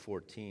 12 through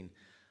 14,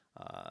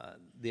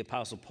 the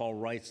Apostle Paul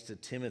writes to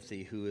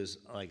Timothy, who is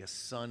like a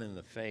son in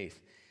the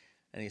faith,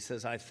 and he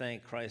says, I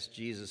thank Christ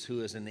Jesus,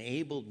 who has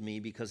enabled me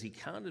because he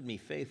counted me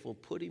faithful,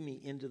 putting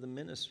me into the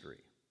ministry.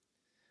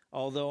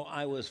 Although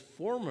I was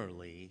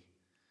formerly,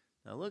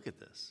 now look at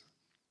this,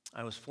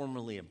 I was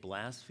formerly a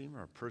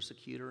blasphemer, a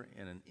persecutor,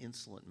 and an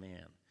insolent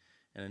man.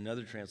 And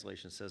another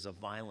translation says a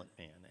violent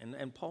man.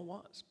 And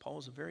Paul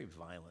was a very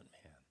violent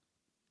man.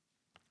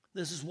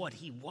 This is what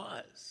he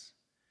was.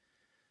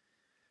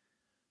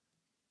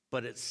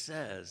 But it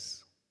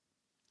says,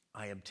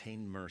 I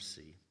obtained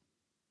mercy,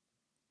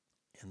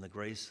 and the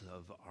grace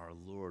of our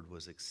Lord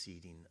was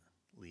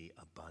exceedingly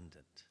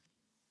abundant.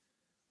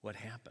 What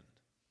happened?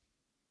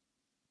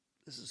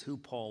 This is who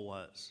Paul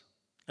was.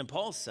 And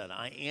Paul said,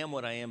 I am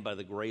what I am by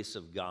the grace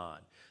of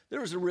God.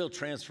 There was a real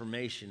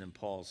transformation in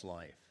Paul's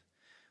life.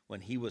 When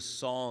he was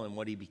Saul and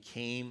what he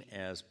became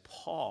as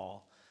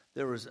Paul,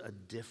 there was a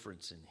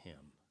difference in him.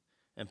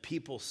 And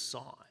people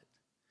saw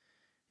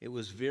it. It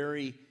was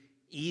very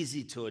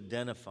easy to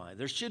identify.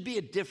 There should be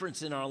a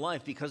difference in our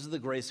life because of the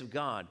grace of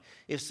God.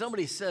 If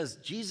somebody says,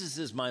 Jesus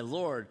is my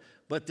Lord,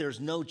 but there's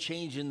no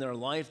change in their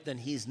life, then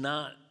he's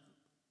not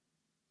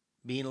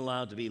being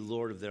allowed to be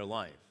Lord of their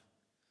life.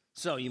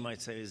 So you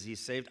might say, is he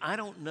saved? I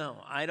don't know.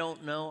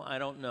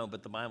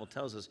 But the Bible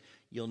tells us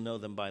you'll know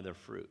them by their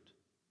fruit.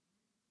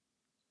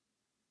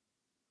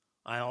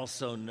 I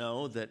also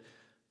know that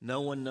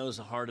no one knows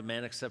the heart of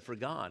man except for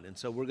God. And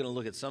so we're going to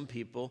look at some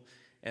people,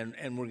 and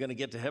we're going to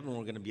get to heaven, and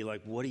we're going to be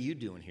like, what are you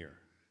doing here?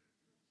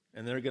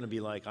 And they're going to be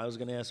like, I was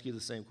going to ask you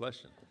the same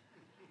question.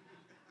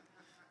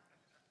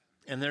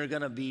 And there are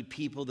going to be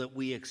people that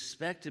we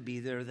expect to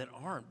be there that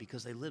aren't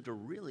because they lived a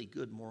really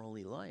good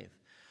morally life.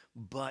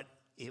 But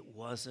it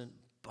wasn't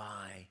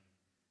by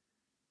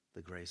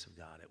the grace of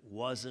God. It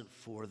wasn't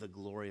for the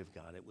glory of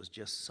God. It was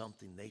just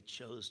something they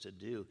chose to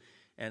do,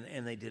 and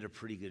they did a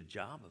pretty good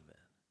job of it.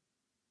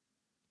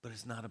 But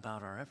it's not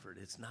about our effort.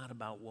 It's not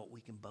about what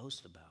we can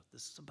boast about.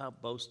 This is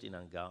about boasting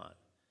on God,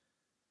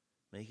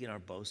 making our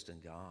boast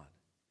in God.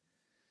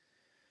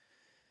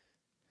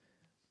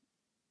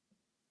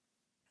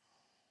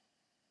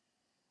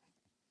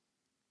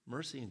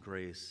 Mercy and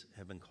grace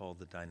have been called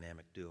the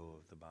dynamic duo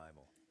of the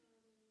Bible.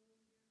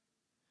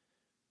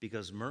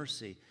 Because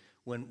mercy,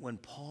 when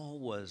Paul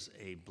was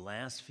a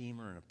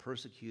blasphemer and a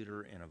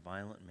persecutor and a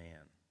violent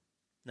man,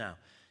 now,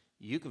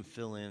 you can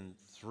fill in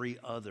 3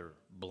 other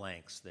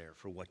blanks there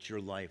for what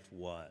your life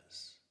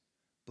was.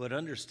 But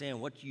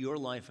understand what your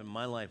life and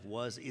my life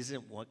was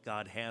isn't what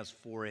God has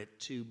for it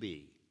to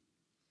be.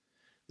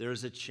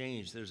 There's a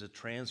change, there's a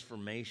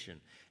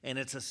transformation, and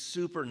it's a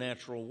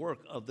supernatural work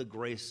of the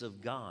grace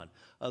of God,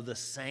 of the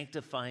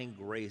sanctifying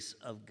grace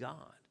of God.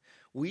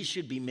 We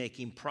should be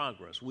making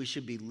progress. We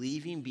should be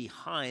leaving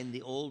behind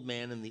the old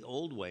man and the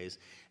old ways,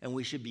 and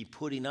we should be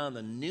putting on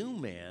the new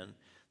man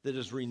that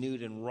is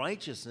renewed in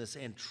righteousness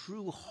and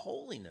true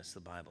holiness, the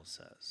Bible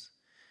says.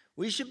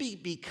 We should be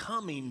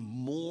becoming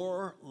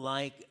more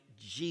like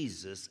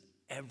Jesus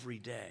every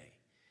day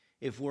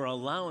if we're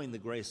allowing the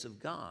grace of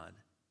God,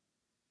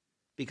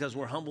 because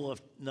we're humble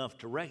enough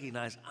to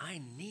recognize I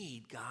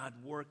need God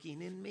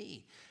working in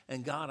me.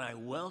 And God, I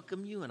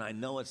welcome you, and I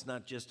know it's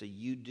not just a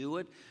you do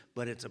it,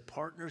 but it's a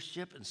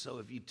partnership. And so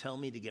if you tell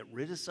me to get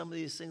rid of some of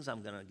these things,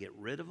 I'm going to get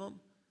rid of them.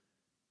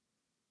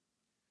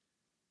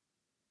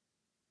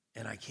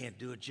 And I can't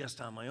do it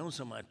just on my own,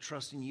 so I'm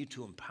trusting you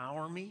to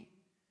empower me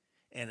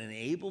and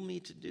enable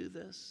me to do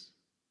this,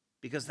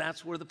 because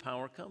that's where the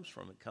power comes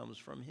from. It comes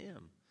from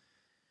him.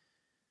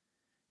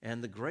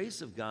 And the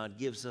grace of God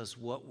gives us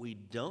what we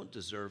don't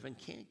deserve and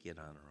can't get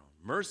on our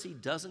own. Mercy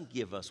doesn't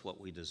give us what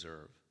we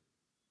deserve.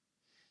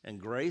 And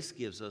grace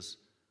gives us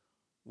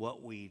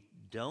what we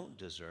don't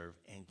deserve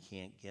and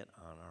can't get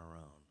on our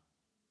own.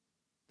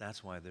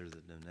 That's why they're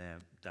the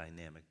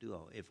dynamic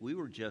duo. If we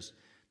were just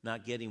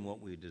not getting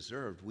what we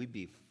deserved, we'd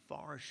be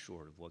far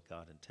short of what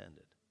God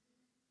intended.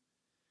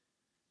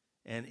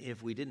 And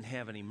if we didn't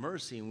have any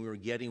mercy and we were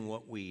getting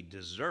what we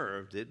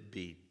deserved, it'd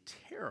be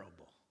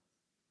terrible.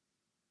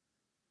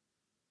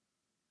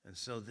 And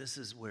so this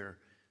is where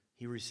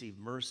he received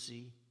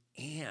mercy,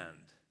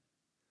 and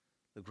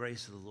the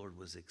grace of the Lord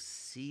was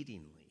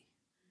exceedingly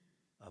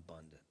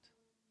abundant.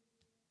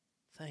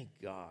 Thank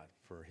God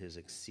for his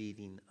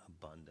exceeding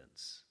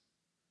abundance,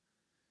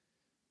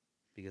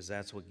 because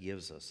that's what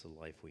gives us the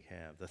life we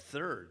have. The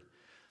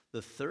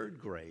third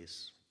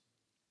grace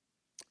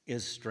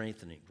is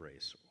strengthening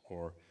grace,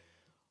 or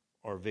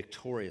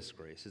victorious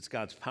grace. It's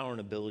God's power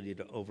and ability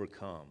to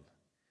overcome.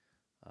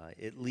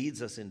 It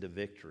leads us into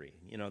victory.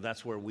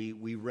 That's where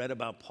we read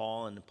about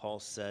Paul, and Paul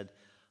said,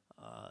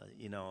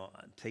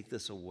 take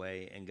this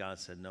away. And God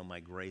said, no, my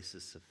grace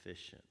is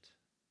sufficient.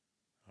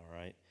 All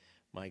right?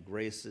 My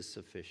grace is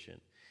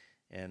sufficient.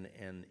 And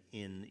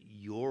in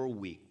your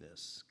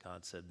weakness,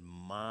 God said,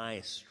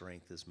 my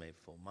strength is made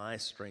full. My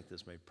strength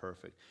is made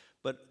perfect.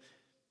 But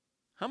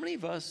how many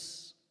of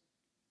us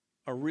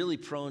are really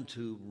prone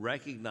to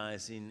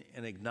recognizing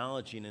and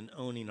acknowledging and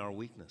owning our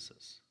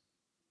weaknesses?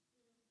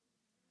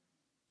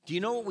 Do you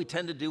know what we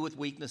tend to do with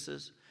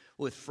weaknesses,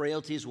 with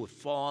frailties, with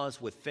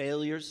flaws, with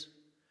failures?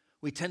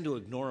 We tend to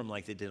ignore them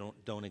like they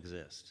don't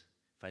exist.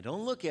 If I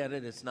don't look at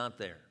it, it's not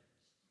there.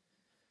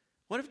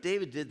 What if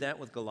David did that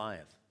with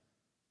Goliath?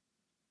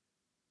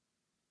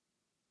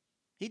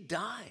 He'd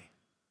die.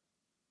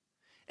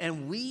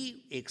 And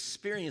we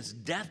experience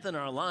death in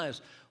our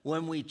lives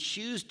when we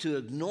choose to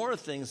ignore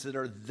things that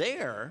are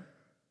there,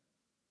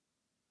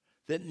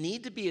 that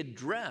need to be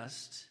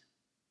addressed,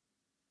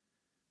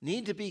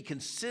 need to be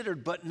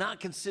considered, but not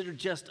considered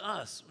just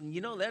us.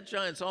 That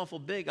giant's awful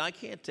big. I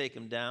can't take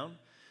him down.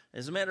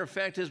 As a matter of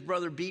fact, his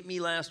brother beat me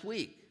last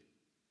week.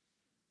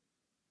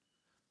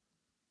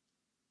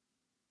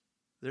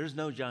 There's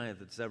no giant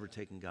that's ever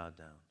taken God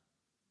down.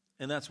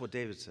 And that's what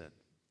David said.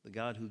 The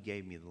God who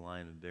gave me the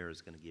lion and bear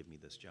is going to give me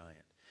this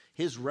giant.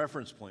 His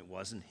reference point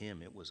wasn't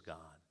him, it was God.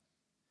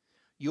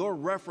 Your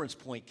reference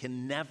point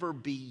can never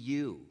be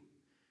you,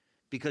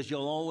 because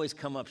you'll always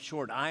come up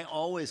short. I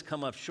always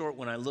come up short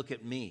when I look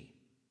at me.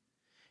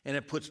 And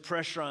it puts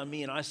pressure on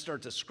me, and I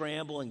start to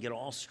scramble and get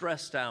all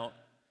stressed out.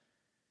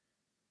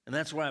 And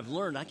that's where I've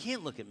learned I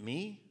can't look at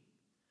me.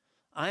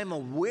 I'm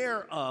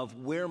aware of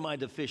where my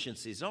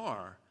deficiencies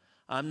are.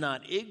 I'm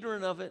not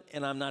ignorant of it,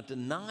 and I'm not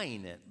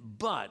denying it.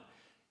 But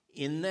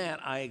in that,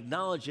 I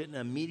acknowledge it and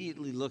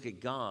immediately look at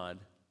God,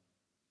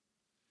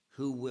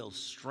 who will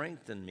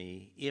strengthen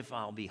me if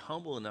I'll be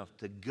humble enough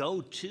to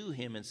go to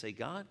him and say,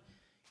 God,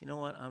 you know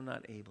what? I'm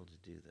not able to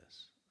do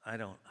this. I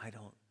don't.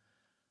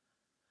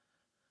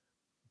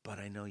 But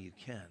I know you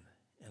can.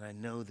 And I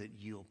know that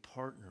you'll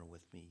partner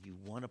with me. You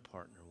want to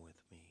partner with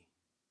me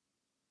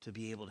to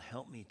be able to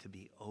help me to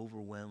be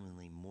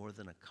overwhelmingly more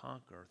than a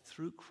conqueror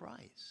through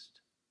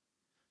Christ.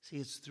 See,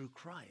 it's through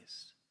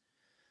Christ.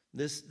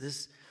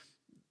 This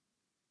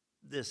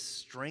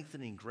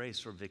strengthening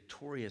grace, or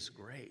victorious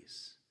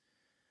grace.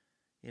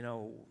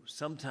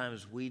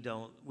 Sometimes we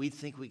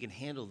think we can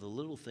handle the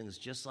little things,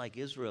 just like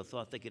Israel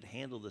thought they could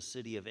handle the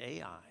city of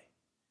Ai.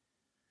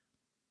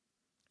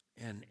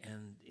 And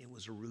it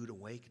was a rude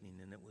awakening,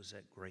 and it was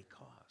at great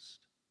cost.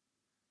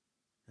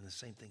 And the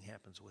same thing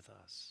happens with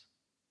us.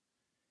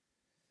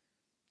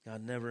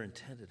 God never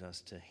intended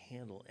us to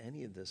handle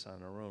any of this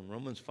on our own.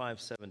 Romans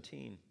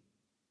 5:17.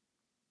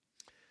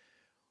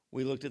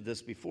 We looked at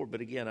this before, but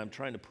again, I'm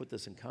trying to put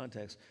this in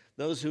context.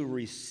 Those who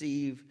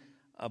receive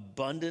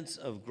abundance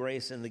of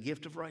grace and the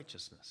gift of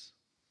righteousness.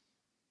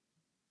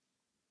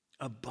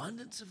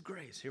 Abundance of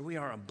grace. Here we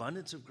are,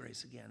 abundance of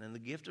grace again. And the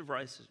gift of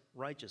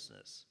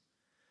righteousness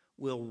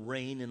will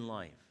reign in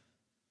life.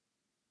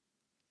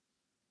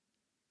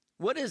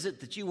 What is it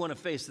that you want to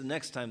face the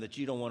next time that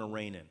you don't want to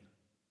reign in?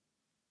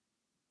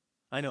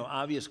 I know,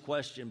 obvious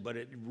question, but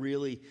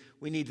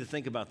we need to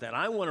think about that.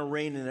 I want to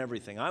reign in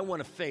everything. I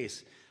want to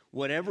face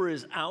whatever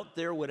is out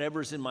there,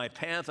 whatever's in my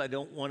path. I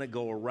don't want to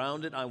go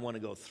around it. I want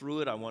to go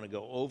through it. I want to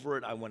go over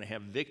it. I want to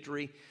have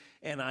victory.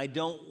 And I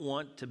don't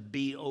want to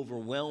be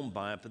overwhelmed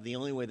by it. But the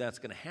only way that's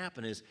going to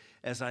happen is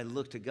as I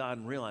look to God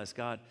and realize,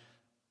 God,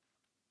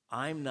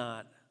 I'm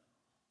not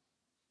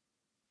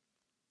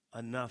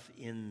enough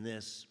in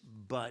this,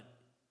 but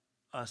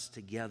us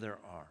together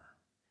are.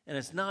 And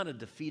it's not a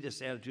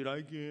defeatist attitude,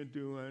 I can't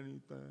do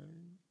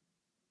anything.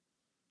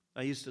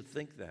 I used to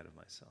think that of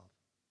myself,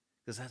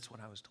 because that's what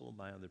I was told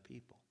by other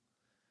people.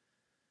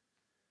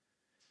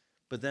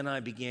 But then I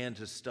began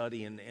to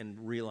study and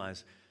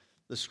realize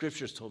the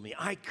scriptures told me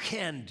I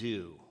can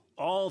do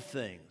all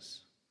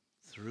things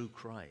through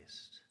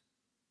Christ.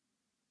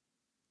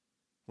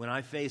 When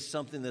I face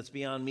something that's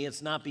beyond me,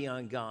 it's not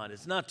beyond God.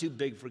 It's not too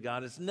big for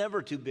God. It's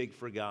never too big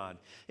for God.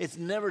 It's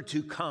never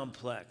too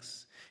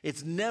complex.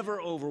 It's never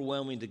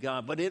overwhelming to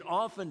God, but it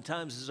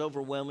oftentimes is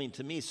overwhelming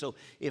to me. So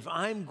if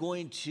I'm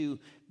going to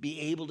be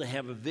able to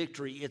have a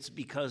victory, it's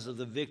because of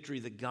the victory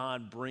that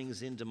God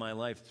brings into my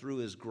life through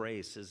his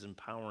grace, his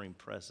empowering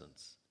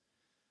presence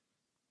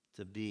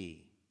to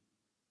be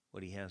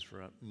what he has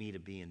for me to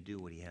be and do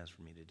what he has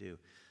for me to do.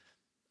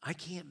 I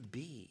can't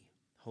be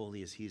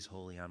holy as he's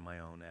holy on my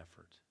own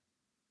effort.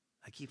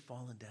 I keep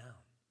falling down.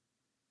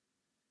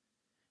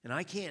 And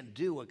I can't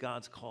do what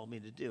God's called me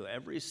to do.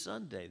 Every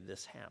Sunday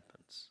this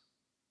happens.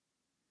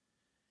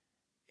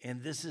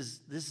 And this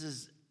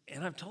is,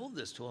 and I've told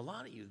this to a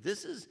lot of you,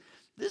 this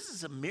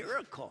is a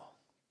miracle.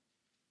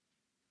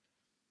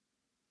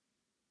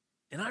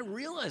 And I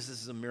realize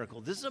this is a miracle.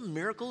 This is a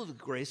miracle of the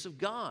grace of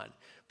God.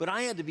 But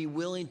I had to be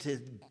willing to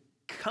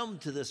come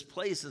to this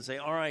place and say,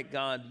 all right,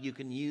 God, you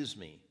can use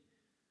me.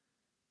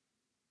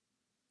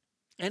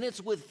 And it's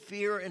with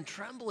fear and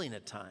trembling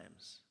at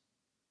times.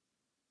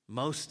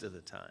 Most of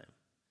the time.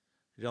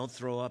 Don't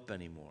throw up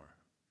anymore.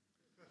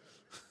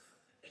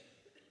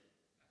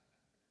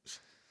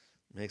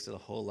 Makes it a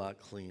whole lot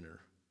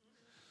cleaner.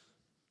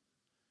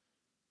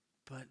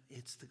 But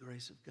it's the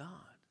grace of God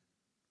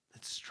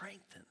that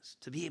strengthens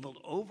to be able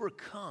to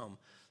overcome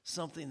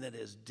something that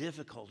is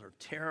difficult or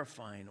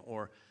terrifying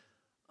or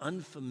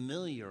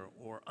unfamiliar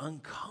or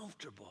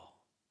uncomfortable.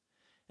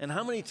 And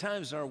how many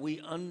times are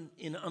we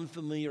in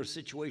unfamiliar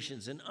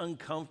situations and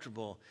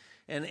uncomfortable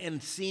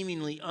and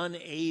seemingly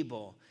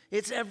unable?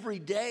 It's every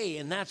day,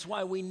 and that's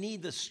why we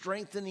need the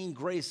strengthening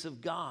grace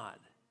of God.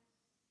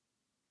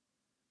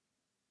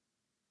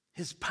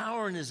 His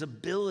power and his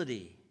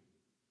ability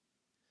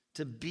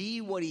to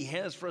be what he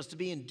has for us to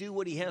be and do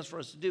what he has for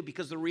us to do.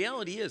 Because the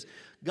reality is,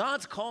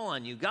 God's call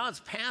on you,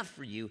 God's path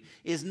for you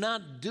is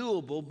not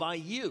doable by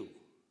you.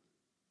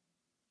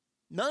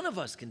 None of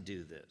us can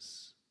do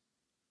this.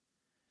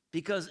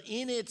 Because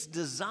in its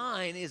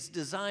design, it's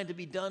designed to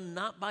be done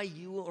not by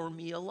you or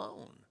me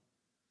alone.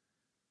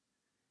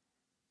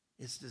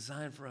 It's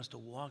designed for us to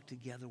walk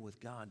together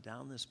with God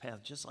down this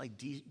path, just like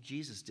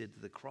Jesus did to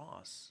the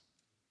cross.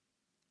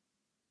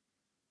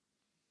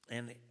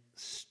 And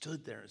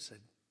stood there and said,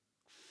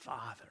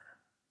 Father,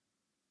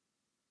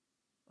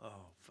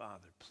 oh,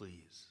 Father,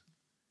 please,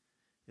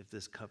 if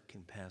this cup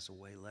can pass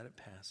away, let it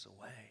pass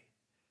away.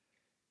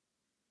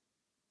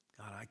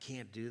 God, I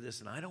can't do this,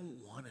 and I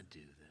don't want to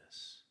do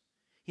this.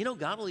 You know,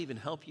 God will even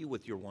help you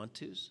with your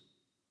want-tos.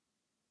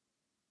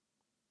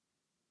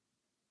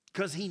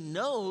 Because he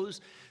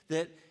knows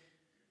that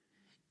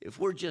if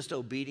we're just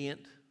obedient,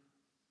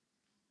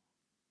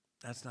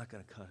 that's not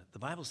going to cut it. The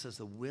Bible says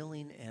the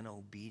willing and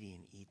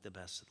obedient eat the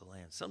best of the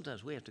land.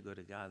 Sometimes we have to go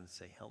to God and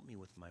say, help me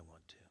with my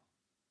want-to.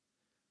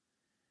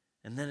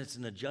 And then it's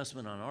an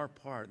adjustment on our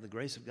part. The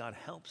grace of God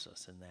helps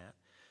us in that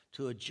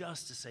to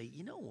adjust to say,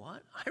 you know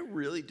what? I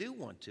really do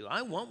want to.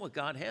 I want what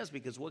God has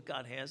because what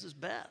God has is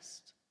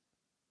best.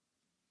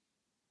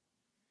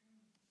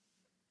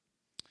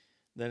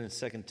 Then in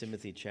 2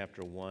 Timothy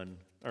chapter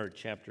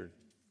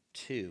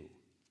 2,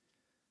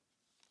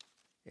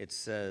 it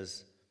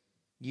says,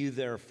 you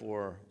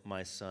therefore,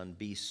 my son,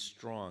 be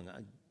strong.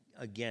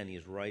 Again,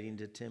 he's writing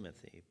to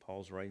Timothy.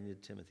 Paul's writing to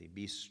Timothy.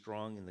 Be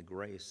strong in the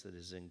grace that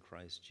is in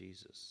Christ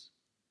Jesus.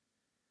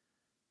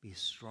 Be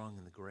strong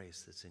in the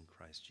grace that's in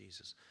Christ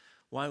Jesus.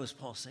 Why was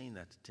Paul saying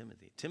that to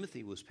Timothy?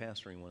 Timothy was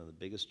pastoring one of the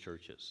biggest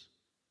churches.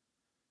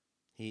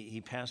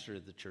 He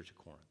pastored the church of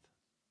Corinth.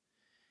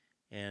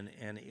 And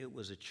it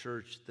was a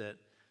church that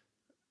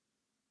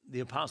the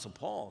Apostle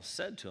Paul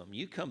said to him,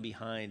 you come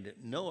behind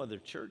no other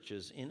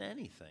churches in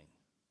anything.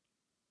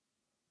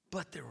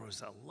 But there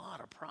was a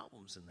lot of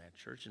problems in that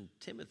church, and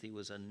Timothy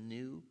was a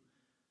new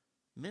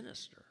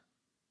minister.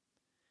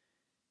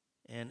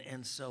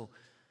 And so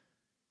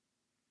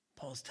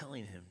Paul's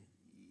telling him,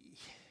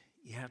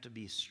 you have to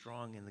be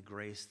strong in the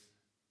grace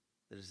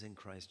that is in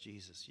Christ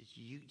Jesus.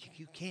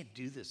 You can't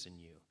do this in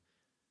you.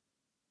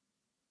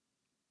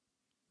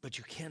 But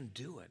you can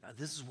do it.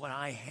 This is what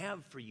I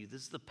have for you.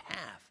 This is the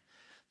path.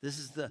 This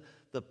is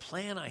the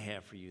plan I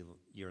have for you,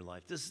 your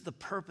life. This is the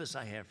purpose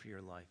I have for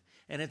your life.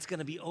 And it's going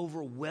to be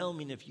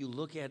overwhelming if you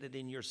look at it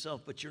in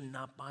yourself, but you're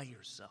not by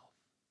yourself.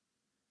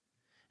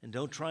 And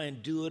don't try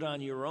and do it on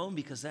your own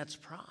because that's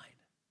pride.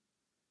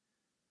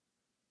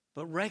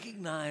 But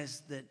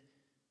recognize that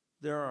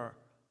there are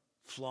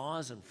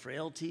flaws and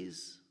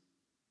frailties.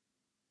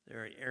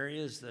 There are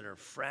areas that are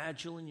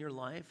fragile in your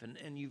life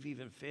and you've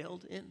even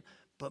failed in.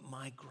 But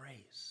my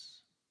grace,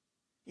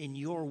 in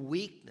your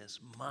weakness,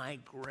 my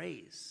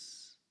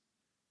grace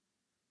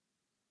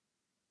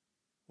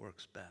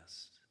works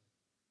best.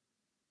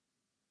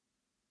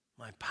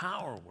 My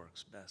power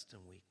works best in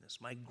weakness.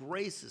 My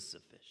grace is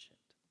sufficient.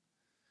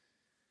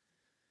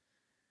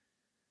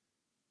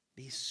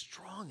 Be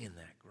strong in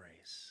that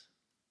grace.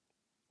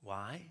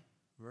 Why?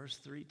 Verse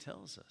 3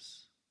 tells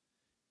us,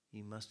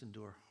 you must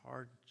endure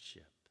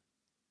hardship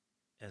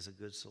as a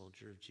good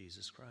soldier of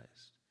Jesus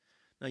Christ.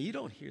 Now, you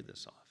don't hear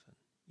this often.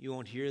 You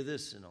won't hear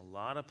this in a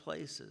lot of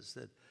places,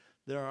 that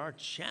there are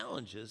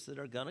challenges that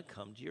are going to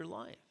come to your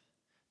life.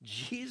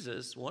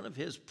 Jesus, one of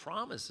his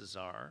promises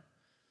are,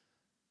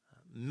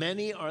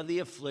 many are the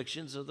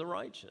afflictions of the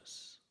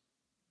righteous.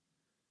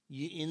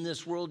 In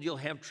this world, you'll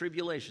have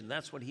tribulation.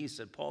 That's what he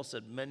said. Paul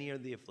said, many are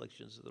the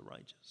afflictions of the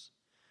righteous.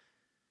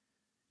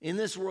 In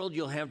this world,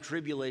 you'll have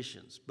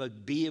tribulations,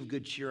 but be of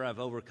good cheer, I've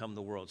overcome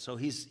the world. So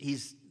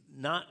he's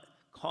not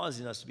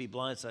causing us to be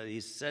blindsided.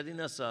 He's setting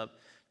us up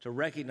to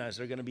recognize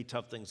there are going to be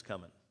tough things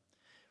coming.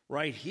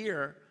 Right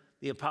here,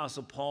 the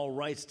Apostle Paul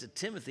writes to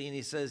Timothy, and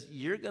he says,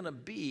 you're going to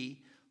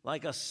be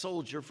like a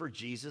soldier for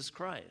Jesus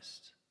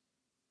Christ.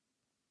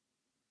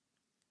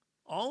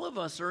 All of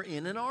us are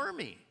in an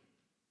army.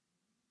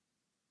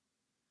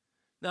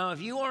 Now,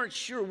 if you aren't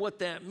sure what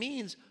that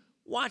means,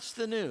 watch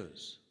the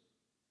news.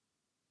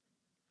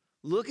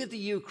 Look at the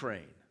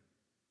Ukraine.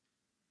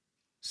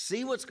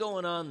 See what's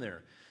going on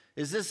there.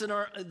 Is this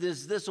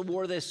a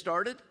war they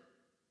started?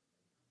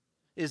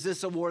 Is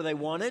this a war they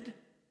wanted?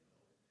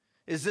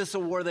 Is this a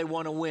war they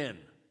want to win?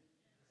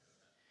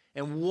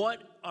 And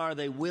what are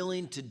they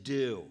willing to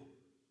do?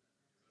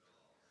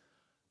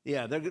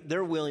 Yeah,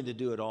 they're willing to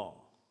do it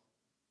all.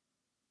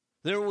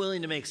 They're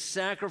willing to make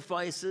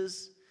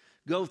sacrifices,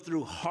 go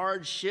through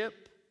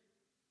hardship,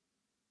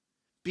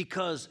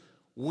 because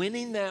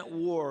winning that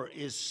war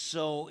is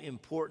so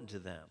important to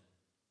them.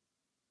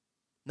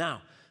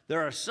 Now,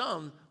 there are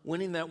some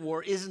winning that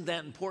war isn't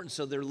that important,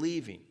 so they're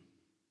leaving.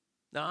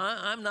 Now,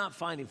 I'm not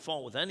finding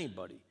fault with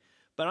anybody,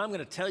 but I'm going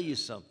to tell you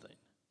something.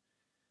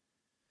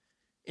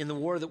 In the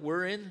war that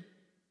we're in,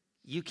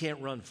 you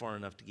can't run far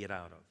enough to get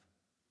out of.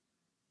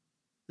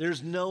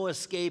 There's no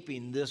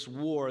escaping this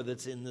war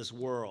that's in this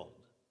world.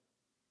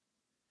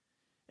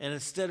 And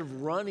instead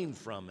of running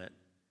from it,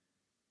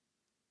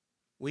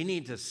 we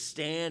need to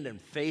stand and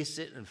face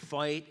it and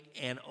fight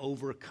and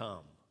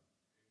overcome.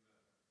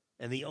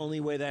 And the only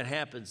way that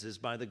happens is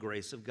by the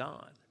grace of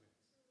God.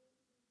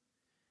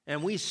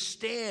 And we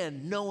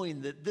stand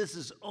knowing that this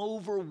is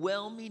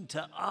overwhelming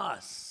to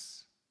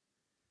us.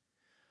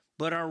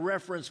 But our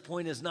reference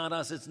point is not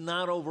us. It's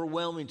not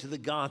overwhelming to the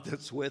God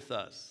that's with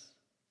us.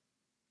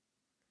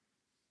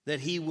 That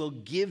he will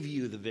give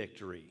you the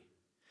victory.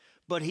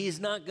 But he's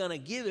not going to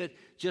give it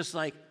just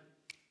like,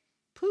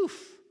 poof.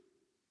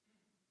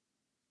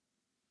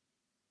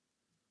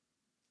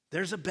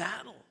 There's a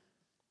battle.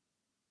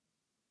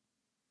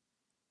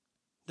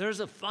 There's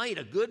a fight,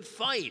 a good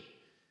fight.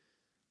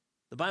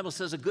 The Bible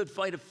says a good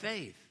fight of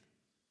faith.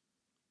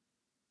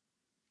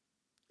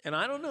 And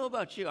I don't know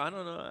about you. I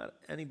don't know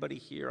anybody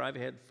here. I've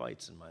had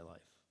fights in my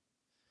life.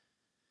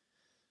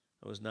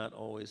 I was not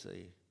always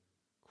a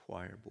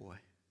choir boy.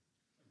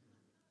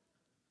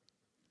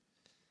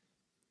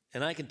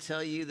 And I can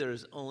tell you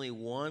there's only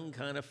one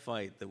kind of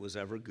fight that was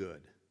ever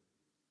good.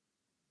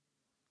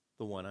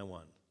 The one I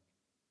won.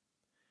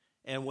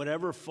 And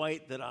whatever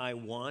fight that I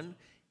won,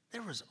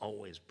 there was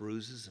always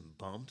bruises and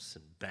bumps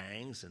and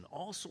bangs and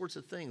all sorts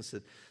of things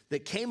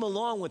that came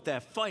along with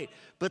that fight.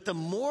 But the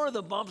more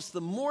the bumps,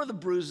 the more the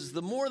bruises,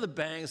 the more the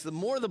bangs, the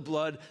more the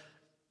blood,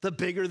 the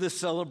bigger the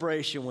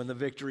celebration when the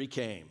victory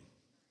came.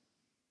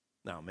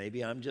 Now,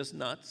 maybe I'm just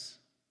nuts,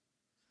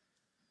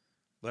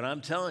 but I'm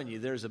telling you,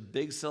 there's a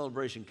big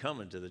celebration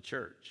coming to the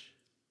church.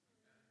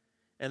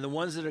 And the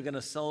ones that are going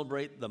to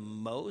celebrate the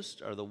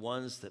most are the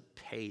ones that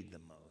paid the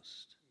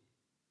most.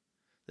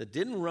 That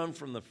didn't run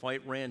from the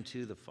fight, ran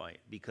to the fight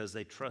because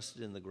they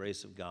trusted in the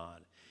grace of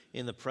God,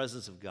 in the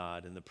presence of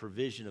God, in the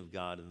provision of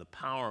God, in the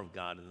power of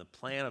God, in the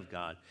plan of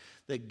God,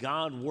 that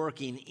God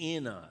working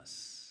in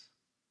us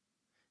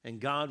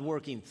and God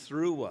working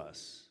through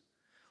us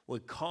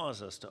would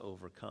cause us to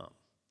overcome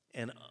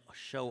and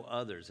show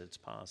others it's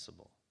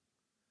possible.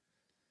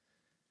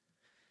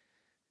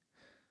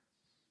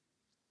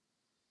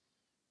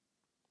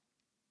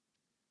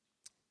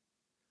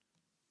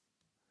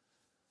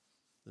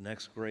 The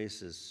next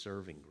grace is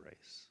serving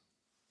grace.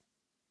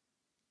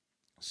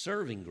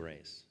 Serving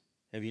grace.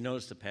 Have you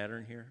noticed a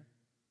pattern here?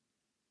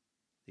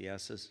 The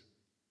S's.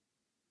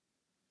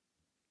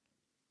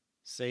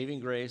 Saving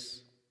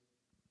grace,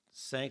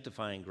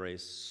 sanctifying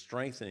grace,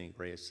 strengthening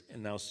grace,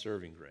 and now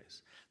serving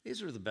grace.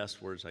 These are the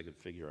best words I could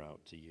figure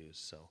out to use,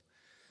 so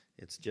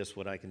it's just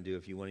what I can do.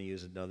 If you want to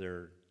use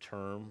another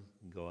term,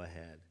 go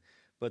ahead.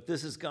 But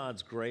this is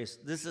God's grace.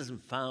 This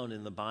isn't found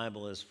in the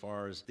Bible as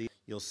far as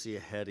you'll see a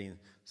heading,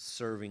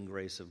 serving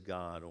grace of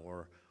God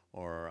or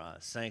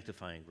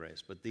sanctifying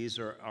grace. But these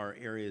are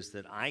areas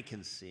that I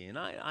can see, and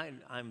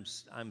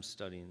I'm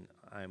studying.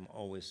 I'm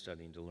always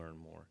studying to learn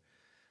more.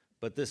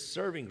 But this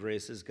serving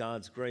grace is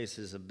God's grace,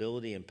 his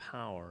ability and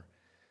power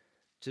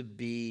to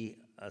be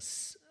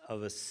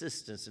of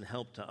assistance and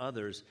help to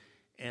others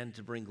and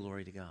to bring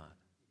glory to God.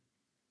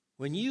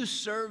 When you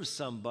serve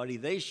somebody,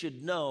 they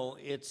should know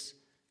it's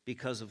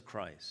because of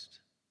Christ.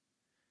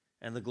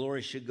 And the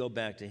glory should go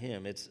back to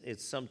him. It's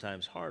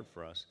sometimes hard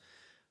for us.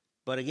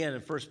 But again, in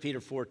 1 Peter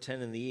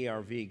 4:10 in the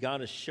ERV, God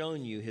has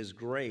shown you his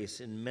grace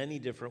in many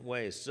different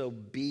ways. So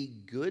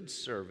be good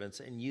servants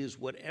and use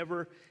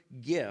whatever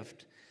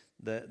gift,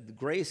 the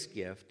grace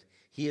gift,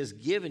 he has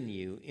given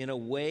you in a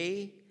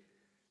way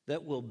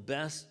that will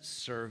best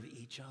serve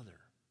each other.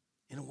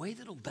 In a way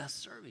that will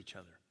best serve each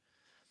other.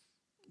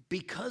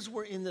 Because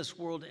we're in this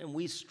world and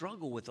we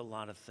struggle with a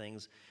lot of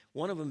things,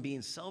 one of them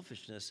being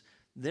selfishness,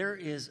 there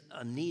is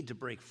a need to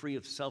break free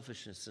of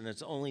selfishness, and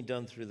it's only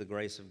done through the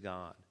grace of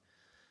God.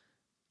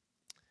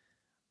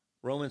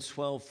 Romans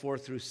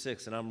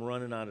 12:4-6, and I'm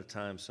running out of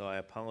time, so I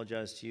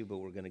apologize to you, but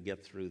we're going to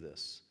get through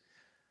this.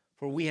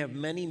 For we have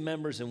many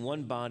members in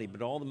one body,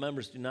 but all the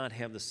members do not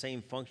have the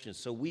same function.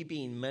 So we,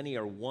 being many,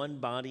 are one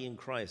body in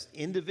Christ,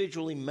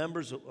 individually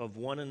members of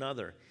one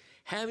another,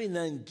 having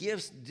then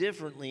gifts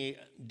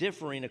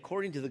differing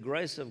according to the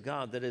grace of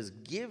God that is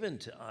given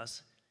to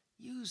us,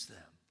 use them.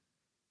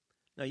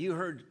 Now, you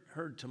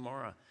heard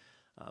Tamara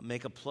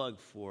make a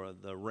plug for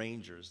the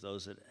Rangers,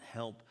 those that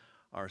help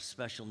our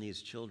special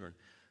needs children.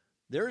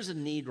 There is a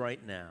need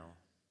right now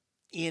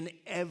in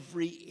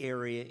every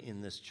area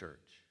in this church.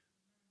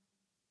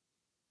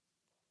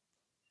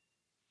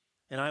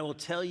 And I will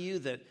tell you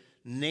that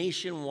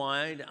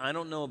nationwide, I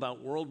don't know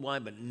about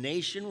worldwide, but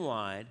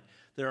nationwide,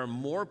 there are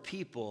more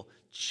people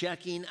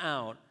checking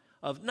out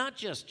of not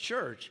just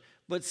church,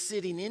 but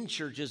sitting in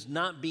churches,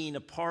 not being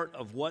a part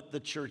of what the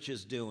church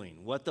is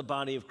doing, what the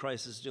body of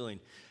Christ is doing,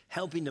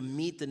 helping to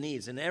meet the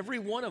needs. And every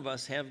one of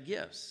us have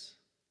gifts.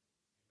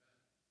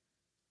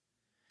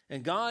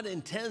 And God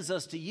intends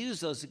us to use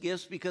those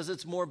gifts because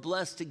it's more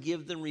blessed to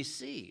give than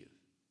receive.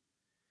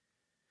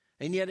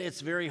 And yet it's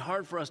very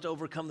hard for us to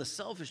overcome the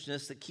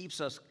selfishness that keeps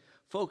us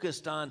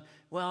focused on,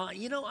 well,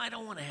 I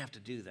don't want to have to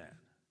do that.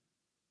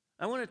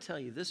 I want to tell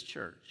you, this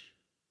church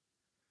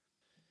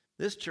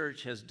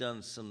has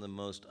done some of the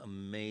most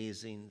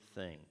amazing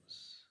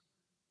things.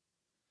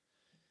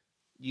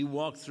 You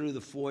walk through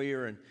the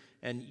foyer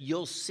and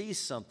you'll see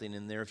something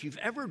in there. If you've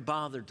ever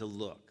bothered to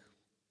look,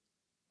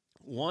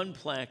 one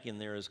plaque in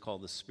there is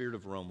called the Spirit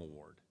of Rome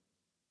Award.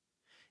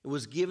 It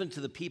was given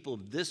to the people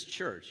of this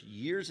church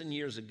years and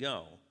years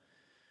ago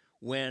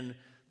when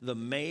the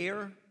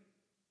mayor,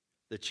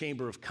 the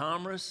Chamber of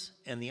Commerce,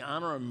 and the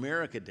Honor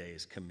America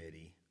Days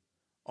Committee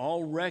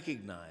all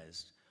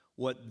recognized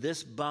what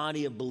this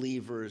body of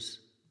believers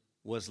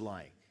was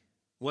like,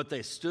 what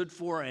they stood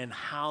for and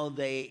how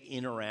they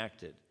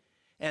interacted.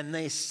 And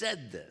they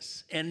said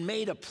this and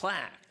made a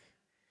plaque.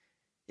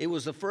 It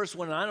was the first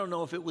one, and I don't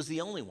know if it was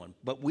the only one,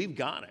 but we've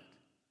got it.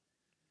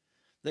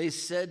 They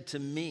said to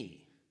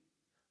me,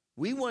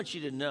 we want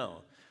you to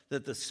know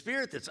that the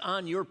spirit that's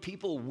on your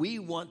people, we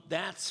want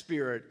that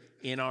spirit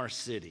in our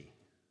city.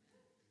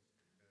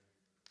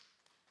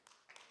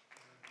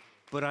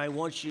 But I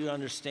want you to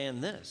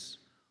understand this.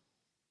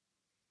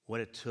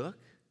 What it took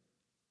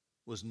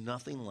was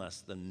nothing less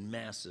than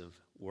massive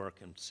work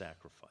and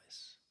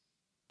sacrifice,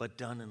 but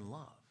done in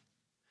love.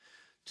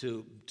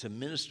 To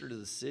minister to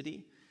the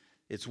city,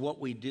 it's what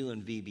we do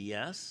in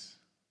VBS.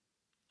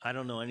 I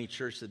don't know any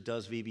church that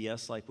does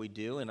VBS like we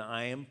do, and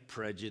I am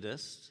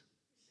prejudiced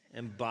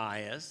and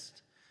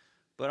biased,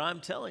 but I'm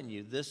telling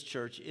you, this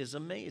church is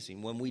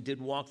amazing. When we did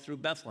Walk Through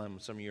Bethlehem,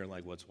 some of you are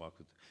like, what's Walk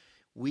Through?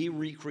 We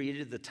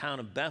recreated the town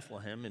of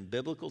Bethlehem in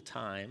biblical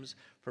times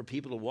for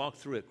people to walk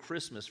through at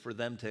Christmas, for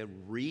them to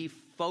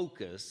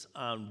refocus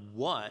on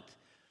what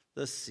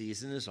the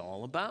season is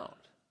all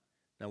about.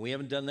 Now, we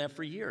haven't done that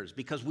for years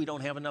because we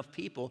don't have enough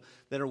people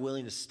that are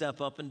willing to step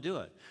up and do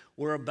it.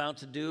 We're about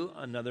to do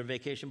another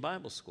Vacation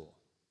Bible School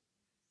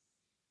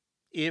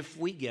if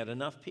we get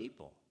enough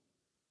people.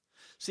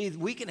 See,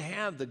 we can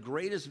have the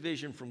greatest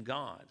vision from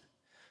God,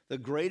 the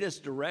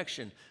greatest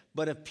direction,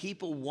 but if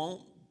people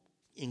won't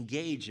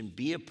engage and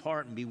be a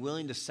part and be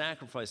willing to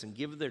sacrifice and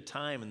give their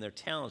time and their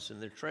talents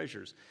and their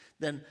treasures,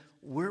 then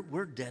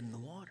we're dead in the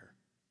water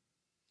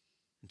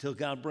until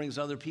God brings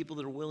other people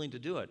that are willing to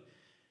do it.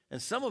 And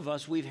some of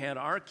us, we've had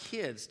our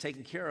kids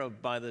taken care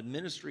of by the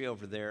ministry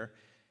over there,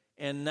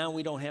 and now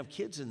we don't have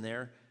kids in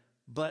there,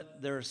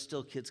 but there are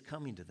still kids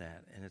coming to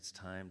that, and it's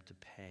time to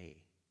pay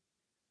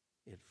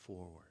it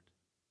forward.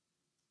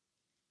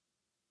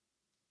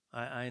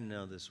 I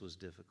know this was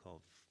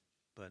difficult,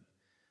 but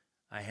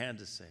I had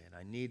to say it.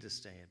 I need to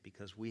say it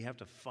because we have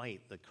to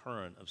fight the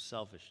current of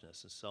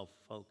selfishness and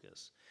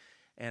self-focus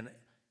and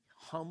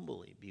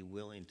humbly be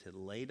willing to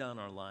lay down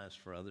our lives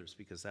for others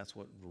because that's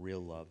what real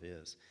love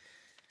is.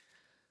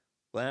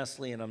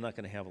 Lastly, and I'm not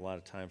going to have a lot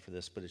of time for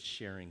this, but it's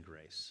sharing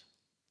grace.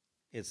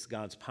 It's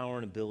God's power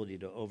and ability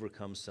to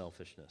overcome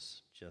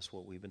selfishness, just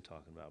what we've been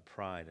talking about,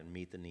 pride, and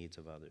meet the needs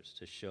of others,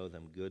 to show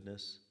them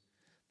goodness,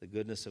 the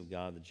goodness of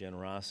God, the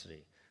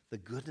generosity, the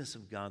goodness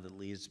of God that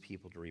leads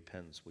people to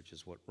repentance, which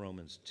is what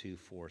Romans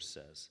 2:4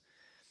 says.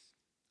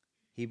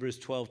 Hebrews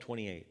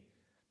 12:28.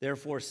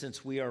 Therefore,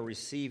 since we are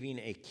receiving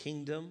a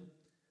kingdom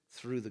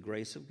through the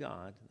grace of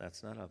God,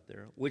 that's not up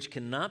there, which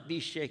cannot be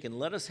shaken,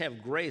 let us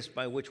have grace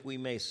by which we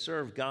may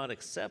serve God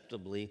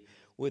acceptably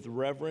with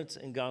reverence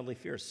and godly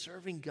fear.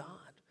 Serving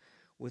God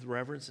with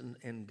reverence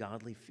and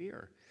godly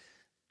fear.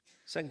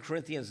 2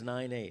 Corinthians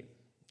 9:8.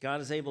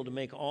 God is able to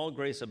make all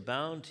grace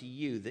abound to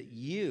you, that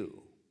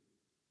you,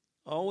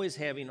 always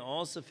having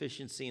all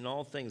sufficiency in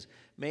all things,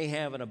 may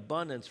have an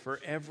abundance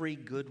for every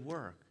good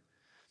work.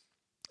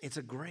 It's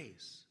a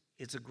grace.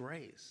 It's a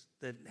grace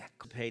that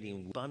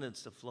anticipating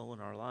abundance to flow in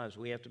our lives.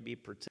 We have to be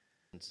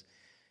participants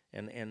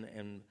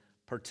and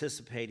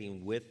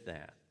participating with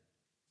that.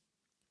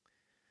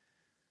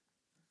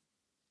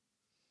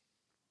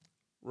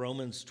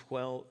 Romans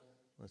 12,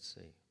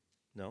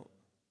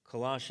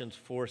 Colossians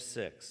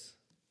 4:6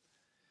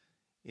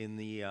 in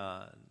the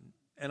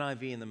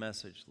NIV in the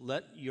Message,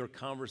 let your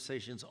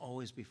conversations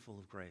always be full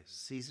of grace,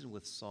 seasoned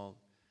with salt,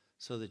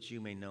 so that you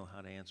may know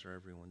how to answer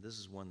everyone. This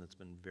is one that's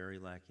been very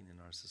lacking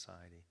in our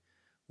society.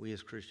 We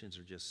as Christians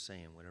are just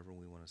saying whatever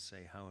we want to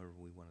say, however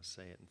we want to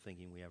say it, and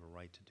thinking we have a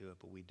right to do it,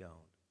 but we don't.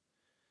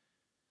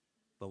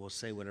 But we'll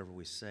say whatever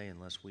we say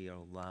unless we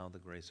allow the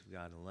grace of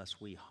God, unless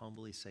we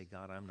humbly say,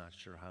 God, I'm not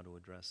sure how to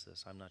address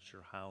this. I'm not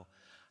sure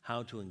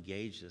how to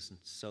engage this, and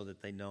so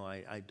that they know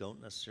I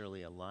don't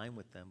necessarily align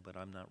with them, but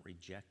I'm not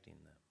rejecting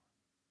them.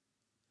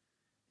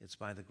 It's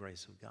by the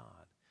grace of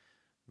God.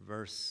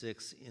 Verse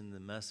 6 in the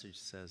Message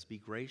says, be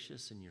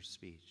gracious in your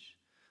speech.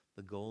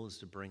 The goal is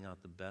to bring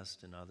out the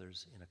best in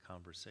others in a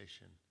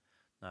conversation,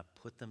 not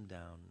put them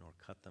down nor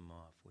cut them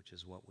off, which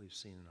is what we've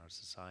seen in our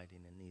society,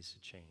 and it needs to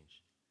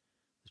change.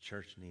 The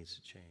church needs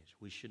to change.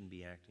 We shouldn't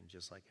be acting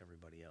just like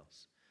everybody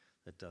else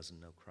that doesn't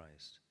know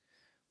Christ.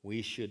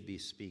 We should be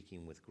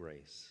speaking with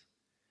grace.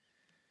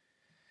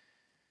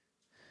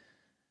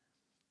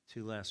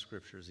 Two last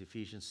scriptures.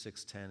 Ephesians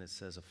 6:10, it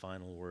says a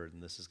final word,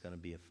 and this is going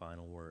to be a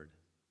final word.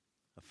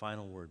 A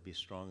final word, be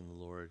strong in the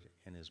Lord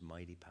and his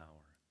mighty power.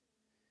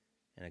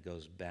 And it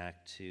goes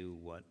back to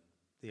what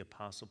the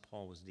Apostle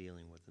Paul was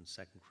dealing with in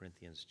 2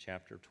 Corinthians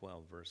chapter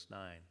 12, verse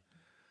 9,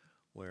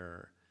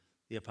 where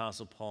the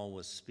Apostle Paul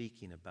was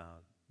speaking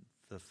about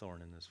the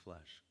thorn in his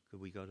flesh.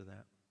 Could we go to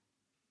that?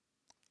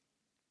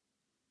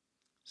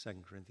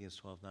 2 Corinthians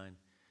 12:9.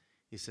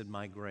 He said,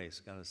 my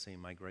grace, God is saying,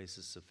 my grace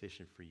is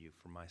sufficient for you,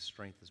 for my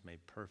strength is made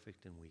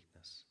perfect in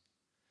weakness.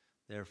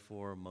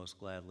 Therefore, most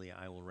gladly,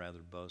 I will rather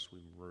boast.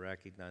 We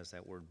recognize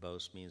that word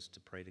boast means to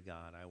pray to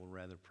God. I will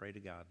rather pray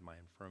to God in my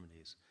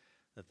infirmities,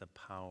 that the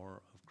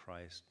power of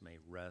Christ may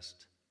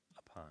rest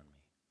upon me.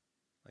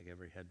 Like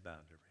every head bowed,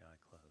 every eye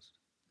closed.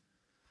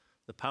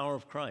 The power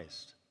of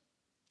Christ.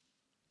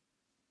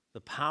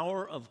 The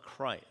power of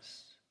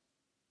Christ.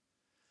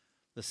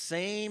 The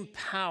same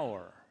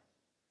power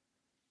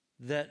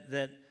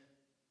that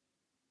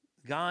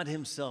God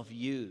himself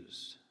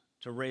used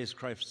to raise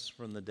Christ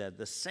from the dead,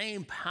 the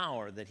same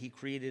power that he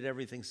created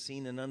everything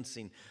seen and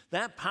unseen,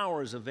 that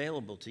power is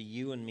available to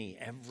you and me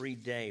every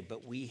day,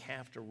 but we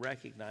have to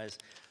recognize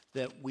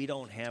that we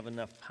don't have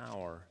enough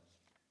power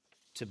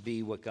to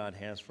be what God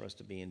has for us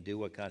to be and do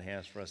what God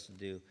has for us to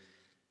do,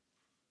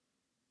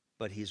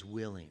 but he's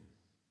willing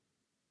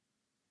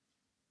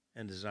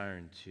and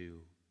desiring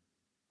to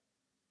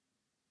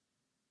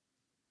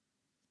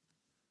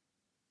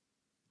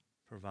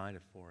provide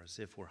it for us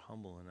if we're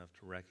humble enough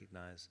to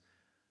recognize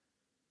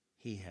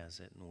he has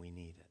it and we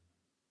need it.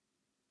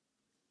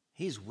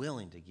 He's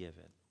willing to give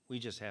it. We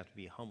just have to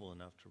be humble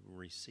enough to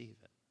receive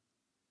it.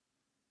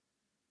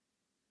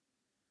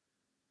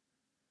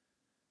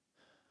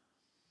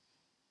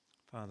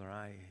 Father,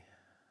 I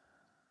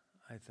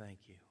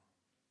thank you.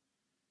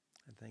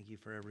 I thank you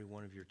for every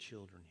one of your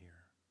children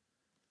here.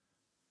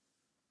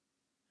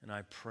 And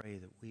I pray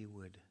that we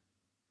would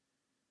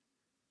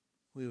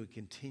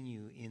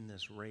continue in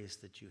this race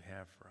that you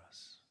have for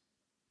us.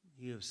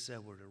 You have said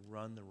we're to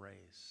run the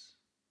race.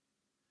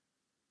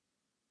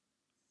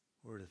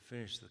 We're to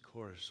finish the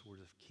course. We're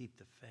to keep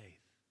the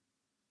faith.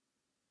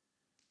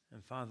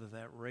 And Father,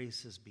 that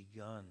race has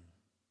begun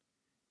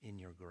in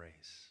your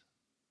grace.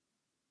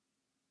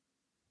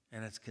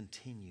 And it's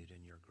continued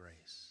in your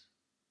grace.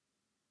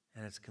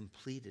 And it's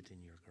completed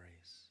in your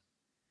grace.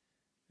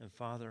 And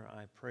Father,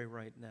 I pray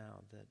right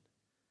now that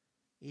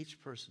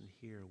each person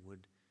here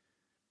would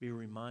be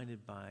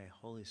reminded by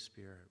Holy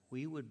Spirit.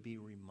 We would be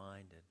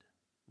reminded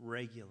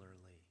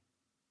regularly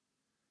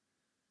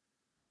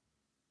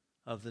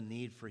of the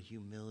need for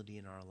humility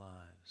in our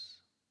lives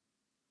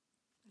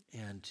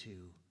and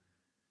to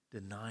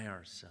deny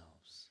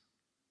ourselves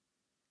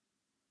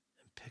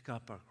and pick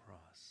up our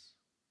cross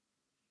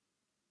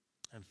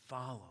and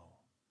follow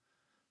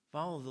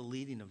the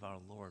leading of our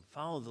Lord,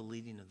 follow the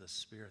leading of the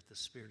Spirit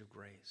of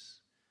grace,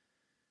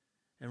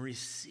 and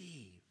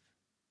receive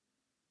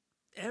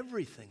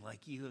everything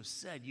like you have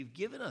said. You've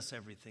given us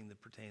everything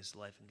that pertains to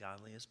life and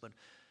godliness, but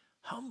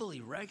humbly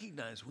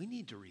recognize we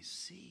need to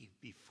receive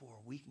before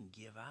we can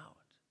give out.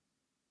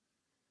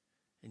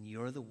 And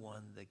you're the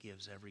one that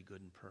gives every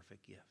good and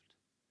perfect gift.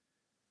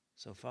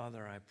 So,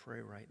 Father, I pray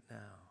right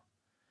now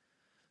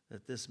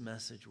that this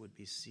message would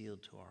be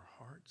sealed to our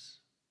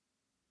hearts,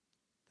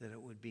 that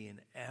it would be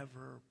an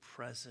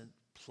ever-present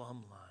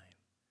plumb line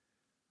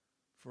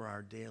for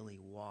our daily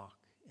walk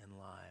and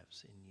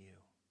lives in you.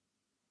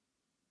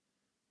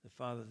 That,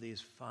 Father,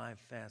 these 5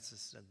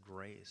 facets of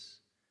grace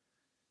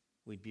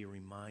we'd be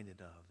reminded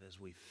of as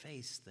we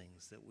face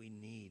things that we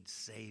need: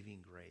 saving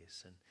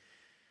grace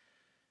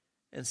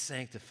and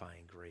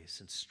sanctifying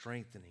grace and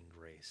strengthening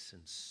grace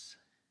and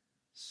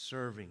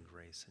serving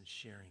grace and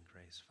sharing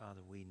grace. Father,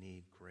 we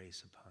need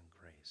grace upon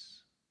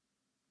grace.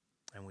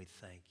 And we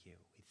thank you.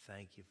 We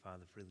thank you,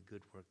 Father, for the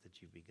good work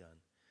that you've begun,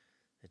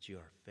 that you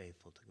are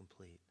faithful to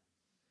complete.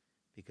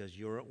 Because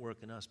you're at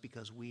work in us,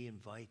 because we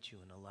invite you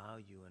and allow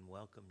you and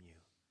welcome you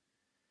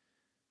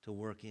to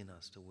work in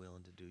us to will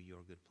and to do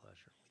your good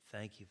pleasure. We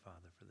thank you,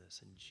 Father, for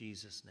this. In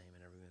Jesus' name,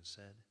 and everyone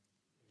said,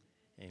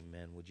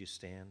 amen. Would you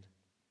stand?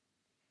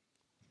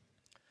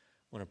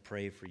 I want to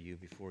pray for you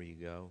before you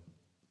go.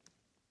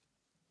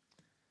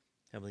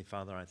 Heavenly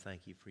Father, I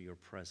thank you for your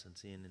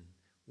presence in and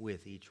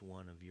with each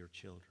one of your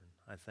children.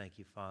 I thank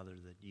you, Father,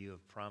 that you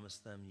have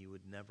promised them you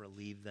would never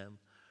leave them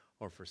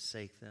or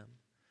forsake them.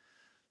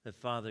 That,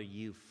 Father,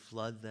 you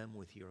flood them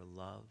with your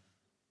love.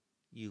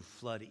 You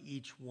flood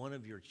each one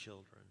of your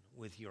children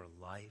with your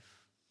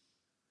life,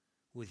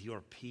 with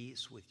your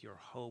peace, with your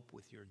hope,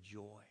 with your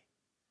joy.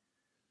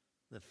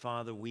 That,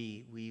 Father,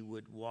 we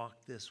would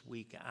walk this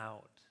week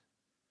out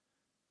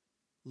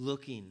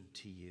looking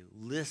to you,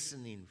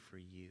 listening for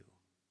you,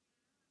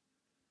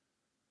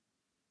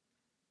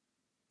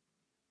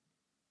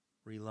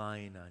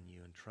 relying on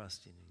you and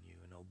trusting in you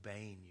and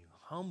obeying you,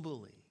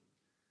 humbly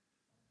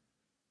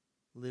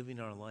living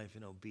our life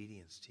in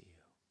obedience to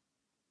you.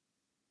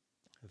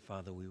 And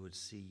Father, we would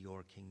see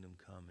your kingdom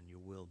come and your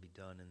will be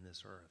done in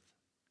this earth,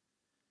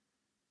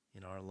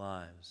 in our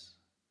lives,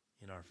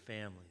 in our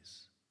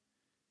families,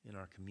 in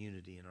our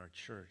community, in our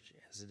church,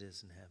 as it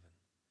is in heaven.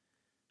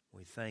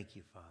 We thank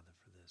you, Father,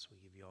 for this. We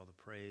give you all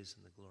the praise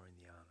and the glory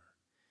and the honor.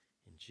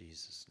 In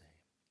Jesus'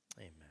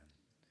 name, amen.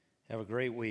 Have a great week.